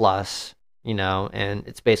property plus, and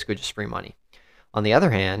it's basically just free money. On the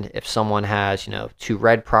other hand, if someone has, 2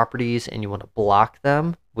 red properties and you want to block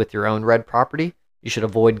them with your own red property, you should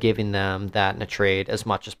avoid giving them that in a trade as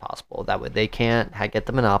much as possible. That way they can't get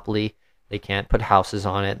the monopoly, they can't put houses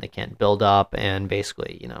on it, they can't build up and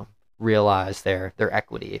basically, realize their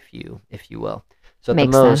equity, if you will. So at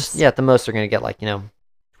the most they're going to get like,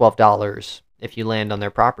 $12 if you land on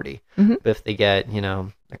their property. But if they get,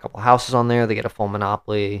 a couple houses on there, they get a full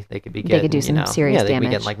monopoly, they could do some serious damage. They could be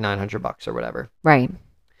getting like $900 or whatever. Right.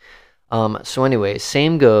 So anyways,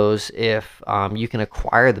 same goes if you can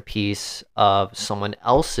acquire the piece of someone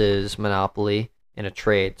else's monopoly in a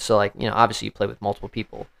trade. So like, obviously you play with multiple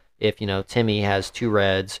people. If, Timmy has 2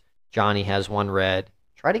 reds, Johnny has 1 red,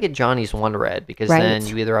 try to get Johnny's 1 red, because then Right.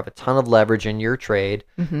 you either have a ton of leverage in your trade,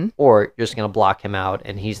 Mm-hmm. or you're just going to block him out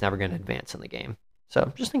and he's never going to advance in the game.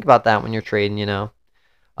 So just think about that when you're trading.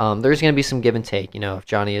 There's going to be some give and take. If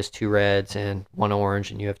Johnny has 2 reds and 1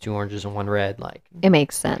 orange and you have 2 oranges and 1 red, like, It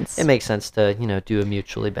makes sense. it makes sense to, do a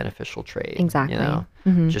mutually beneficial trade. Exactly.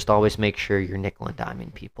 Mhm. Just always make sure you're nickel and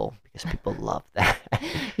diming people, because people love that.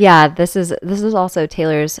 Yeah, this is also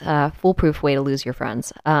Taylor's foolproof way to lose your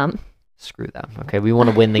friends. Screw them. Okay, we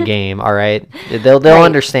want to win the game. All right, they'll Right.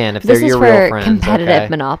 understand if This they're is your for real friends. competitive Okay?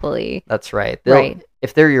 Monopoly. That's right. Right.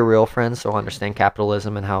 If they're your real friends, they'll understand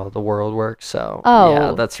capitalism and how the world works. So Oh,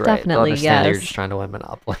 yeah, that's right. They'll definitely, understand that you're yes. just trying to win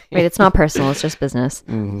Monopoly. Right, it's not personal, it's just business.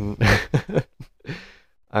 Mhm.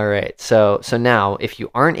 All right. So now, if you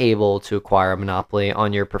aren't able to acquire a Monopoly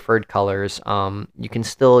on your preferred colors, you can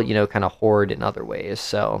still, kind of hoard in other ways.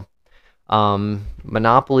 So,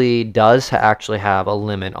 Monopoly does actually have a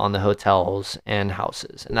limit on the hotels and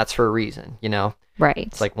houses, and that's for a reason. Right.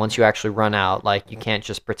 It's like once you actually run out, like you can't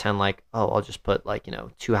just pretend like, oh, I'll just put like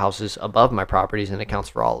 2 houses above my properties and it counts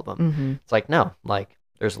for all of them. Mm-hmm. It's like, no, like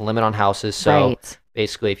there's a limit on houses. So Right.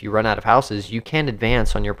 basically, if you run out of houses, you can't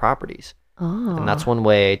advance on your properties. Oh. And that's one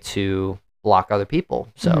way to block other people.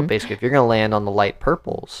 So Mhm. basically, if you're going to land on the light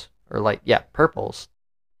purples, purples,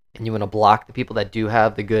 and you want to block the people that do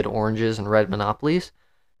have the good oranges and red monopolies,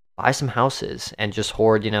 buy some houses and just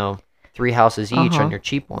hoard, 3 houses each Uh-huh. on your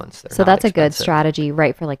cheap ones. They're So not that's a good expensive. strategy,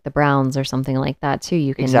 right, for like the Browns or something like that too.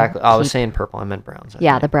 You can Exactly. I was keep- saying purple. I meant browns.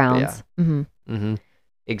 yeah, the But Browns. Mm-hmm. Mm-hmm.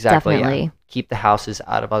 Exactly. Yeah. Definitely. Keep the houses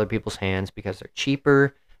out of other people's hands because they're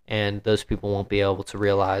cheaper, and those people won't be able to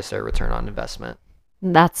realize their return on investment.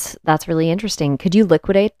 That's really interesting. Could you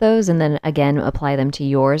liquidate those and then again apply them to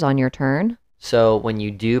yours on your turn? So when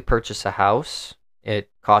you do purchase a house,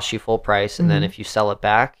 it costs you full price, and then Mhm. if you sell it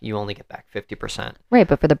back, you only get back 50%. Right,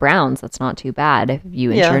 but for the Browns, that's not too bad if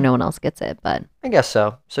you ensure Yeah. no one else gets it. But I guess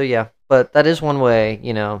so. So yeah, but that is one way,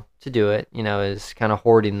 to do it, is kind of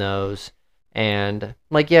hoarding those. And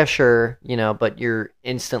like, yeah, sure, but you're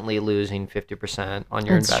instantly losing 50% on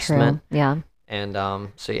your it's investment. true. Yeah.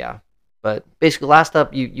 And so yeah. But basically, last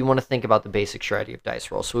up, you want to think about the basic strategy of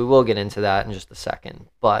dice roll. So we will get into that in just a second.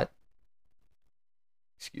 But,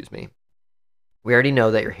 excuse me, we already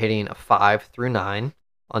know that you're hitting a 5 through 9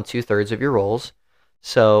 on 2/3 of your rolls.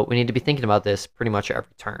 So we need to be thinking about this pretty much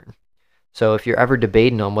every turn. So if you're ever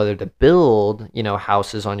debating on whether to build,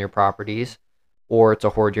 houses on your properties or to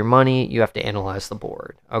hoard your money, you have to analyze the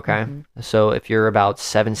board. Okay. Mhm. So if you're about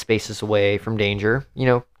 7 spaces away from danger,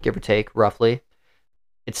 give or take roughly,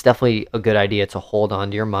 it's definitely a good idea to hold on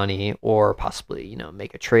to your money, or possibly,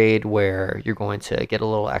 make a trade where you're going to get a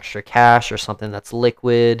little extra cash or something that's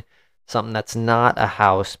liquid, something that's not a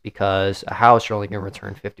house, because a house you're only going to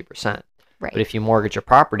return 50%. Right. But if you mortgage a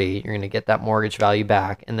property, you're going to get that mortgage value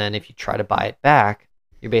back. And then if you try to buy it back,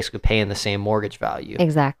 you're basically paying the same mortgage value.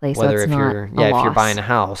 Exactly. So Whether it's if not you're a if you're loss. buying a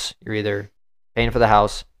house, you're either paying for the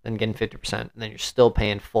house, then getting 50%, and then you're still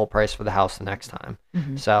paying full price for the house the next time.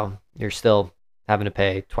 Mhm. So you're still having to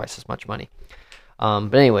pay twice as much money.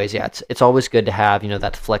 But anyways, yeah, it's always good to have,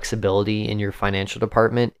 that flexibility in your financial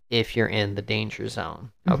department if you're in the danger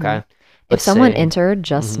zone. Okay. If Let's someone say- entered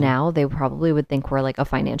just Mhm. now, they probably would think we're like a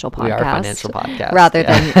financial podcast. We are a financial podcast. rather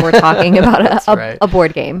yeah. than we're talking about That's right. a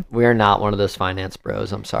board game. We are not one of those finance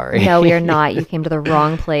bros. I'm sorry. No, we are not. You came to the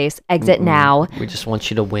wrong place. Exit Mm-mm. now. We just want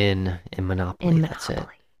you to win in Monopoly. In That's it.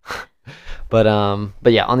 Monopoly.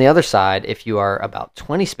 But yeah, on the other side, if you are about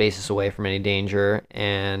 20 spaces away from any danger,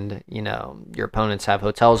 and your opponents have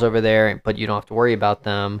hotels over there, but you don't have to worry about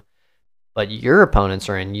them, but your opponents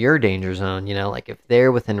are in your danger zone, like if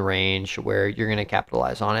they're within range where you're going to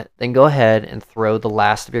capitalize on it, then go ahead and throw the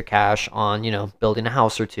last of your cash on, building a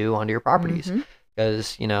house or 2 onto your properties. Mhm.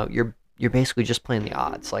 Because, you're basically just playing the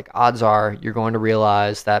odds. Like, odds are you're going to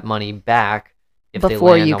realize that money back if they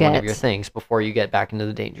Before land you on one of get- your things, before you get back into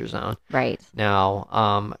the danger zone. Right.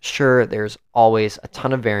 Now, sure, there's always a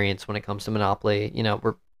ton of variance when it comes to Monopoly.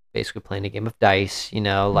 We're basically playing a game of dice,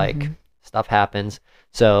 like Mhm. stuff happens.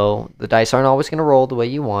 So the dice aren't always going to roll the way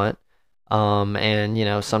you want.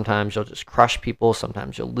 And, sometimes you'll just crush people,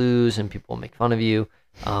 sometimes you'll lose, and people will make fun of you,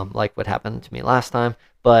 like what happened to me last time.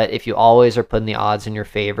 But if you always are putting the odds in your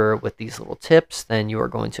favor with these little tips, then you are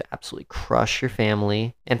going to absolutely crush your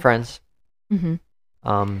family and friends. Mhm.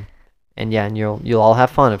 And yeah, and you'll all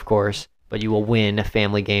have fun, of course, but you will win a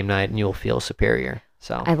family game night and you'll feel superior.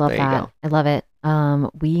 So I love there you that. go. I love it.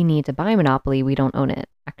 We need to buy Monopoly. We don't own it,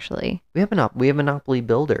 actually. We have Monopoly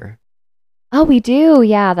Builder. Oh, we do.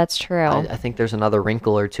 Yeah, that's true. I think there's another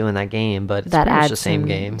wrinkle or two in that game, but it's That pretty much adds the same some,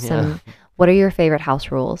 game. some. Yeah. What are your favorite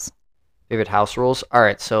house rules? Favorite house rules? All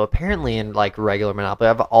right, so apparently in like regular Monopoly,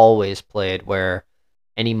 I've always played where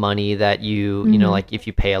any money that you know, Mhm. like if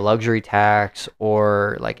you pay a luxury tax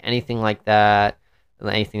or like anything like that,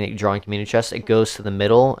 anything that you draw in community chest, it goes to the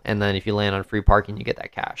middle, and then if you land on free parking, you get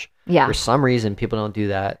that cash. Yeah. For some reason, people don't do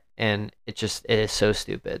that, and it is so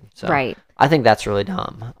stupid. So Right. I think that's really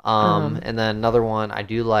dumb. Um, And then another one, I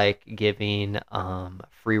do like giving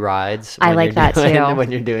free rides I when like you're that doing too.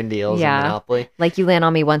 when you're doing deals in Yeah. Monopoly. Like you land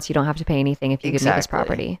on me once, you don't have to pay anything if you give me this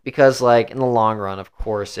property. Because like in the long run, of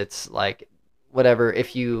course, it's like whatever.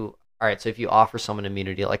 If you all right, so if you offer someone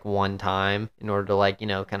immunity like one time in order to like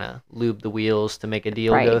kind of lube the wheels to make a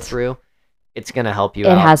deal go Right. through, it's gonna help you It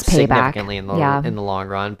out has payback. significantly Yeah. in the long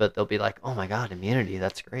run. But they'll be like, oh my god, immunity,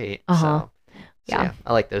 that's great. Uh-huh. So Yeah. yeah,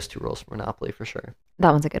 I like those two rules for Monopoly for sure.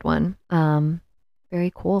 That one's a good one.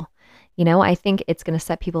 Very cool. I think it's going to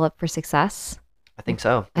set people up for success. I think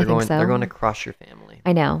so. I think They're going so. to crush your family.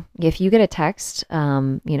 I know. If you get a text,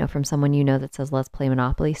 from someone that says, let's play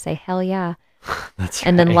Monopoly, say, hell yeah. That's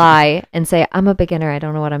And then right. lie and say, I'm a beginner. I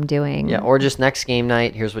don't know what I'm doing. Yeah, or just next game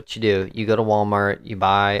night, here's what you do. You go to Walmart, you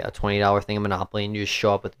buy a $20 thing of Monopoly, and you just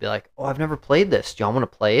show up with be like, oh, I've never played this. Do y'all want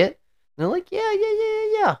to play it? And they're like,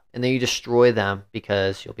 yeah. And then you destroy them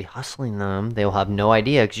because you'll be hustling them. They will have no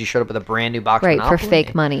idea because you showed up with a brand new box of Right, for Monopoly.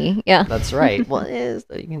 fake money. Yeah. That's right. Well, it is.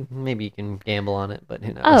 Maybe you can gamble on it, but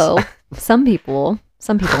who knows? Oh, some people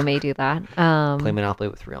may do that. Play Monopoly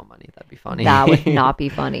with real money. That'd be funny. That would not be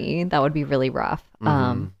funny. That would be really rough.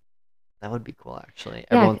 Mhm. That would be cool, actually.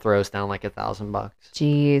 Yeah. Everyone throws down like $1,000.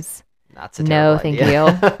 Geez. That's a No, terrible thank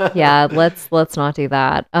idea. you. Yeah, let's not do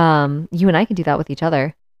that. You and I can do that with each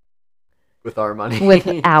other, With our money. with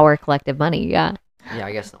our collective money. Yeah, Yeah,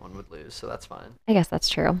 I guess no one would lose, so that's fine. I guess that's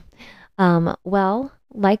true. Well,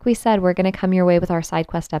 like we said, we're gonna come your way with our side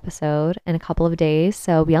quest episode in a couple of days,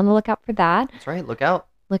 so be on the lookout for that. That's right. Look out.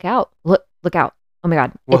 Look out! Look out! Oh my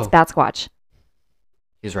God, it's Whoa. Bat Squatch.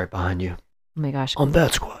 He's right behind you. Oh my gosh! I'm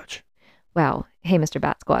Bat Squatch. Wow. Hey, Mr.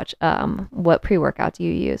 Bat Squatch. What pre-workout do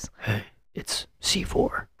you use? Hey, it's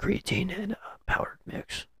C4 creatine and powdered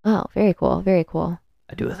mix. Oh, very cool. Very cool.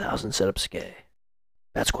 I do 1,000 setups a day.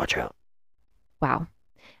 Bat Squatch out. Wow.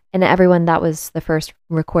 And everyone, that was the first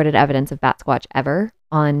recorded evidence of Bat Squatch ever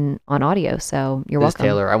on audio. So you're This welcome.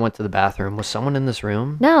 Taylor, I went to the bathroom. Was someone in this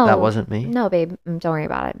room? No. That wasn't me? No, babe. Don't worry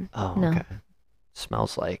about it. Oh, No. okay.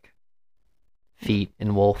 Smells like feet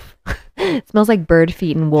and wolf. It smells like bird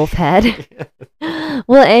feet and wolf head.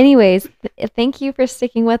 Well, anyways, thank you for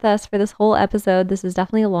sticking with us for this whole episode. This is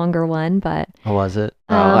definitely a longer one, but Oh, was it?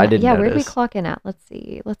 I didn't yeah, notice. where did we clock in at? Let's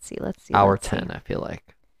see. Hour let's see. 10, I feel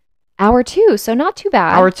like. Hour 2, so not too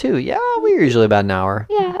bad. Hour 2. Yeah, we're usually about an hour.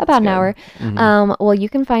 Yeah, about an good. hour. Mhm. Well, you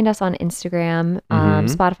can find us on Instagram, Mhm.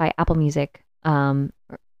 Spotify, Apple Music,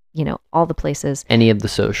 all the places. Any of the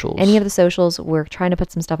socials. Any of the socials. We're trying to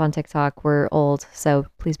put some stuff on TikTok. We're old, so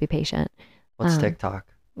please be patient. What's TikTok?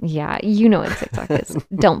 Yeah, you know what TikTok is.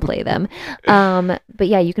 Don't play them. But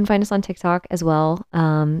yeah, you can find us on TikTok as well.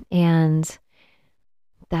 And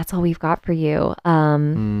that's all we've got for you.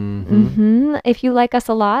 If you like us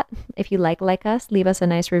a lot, if you like us, leave us a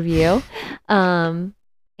nice review. And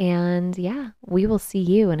yeah, we will see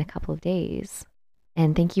you in a couple of days.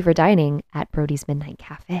 And thank you for dining at Brody's Midnight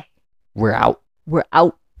Cafe. We're out. We're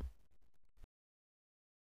out.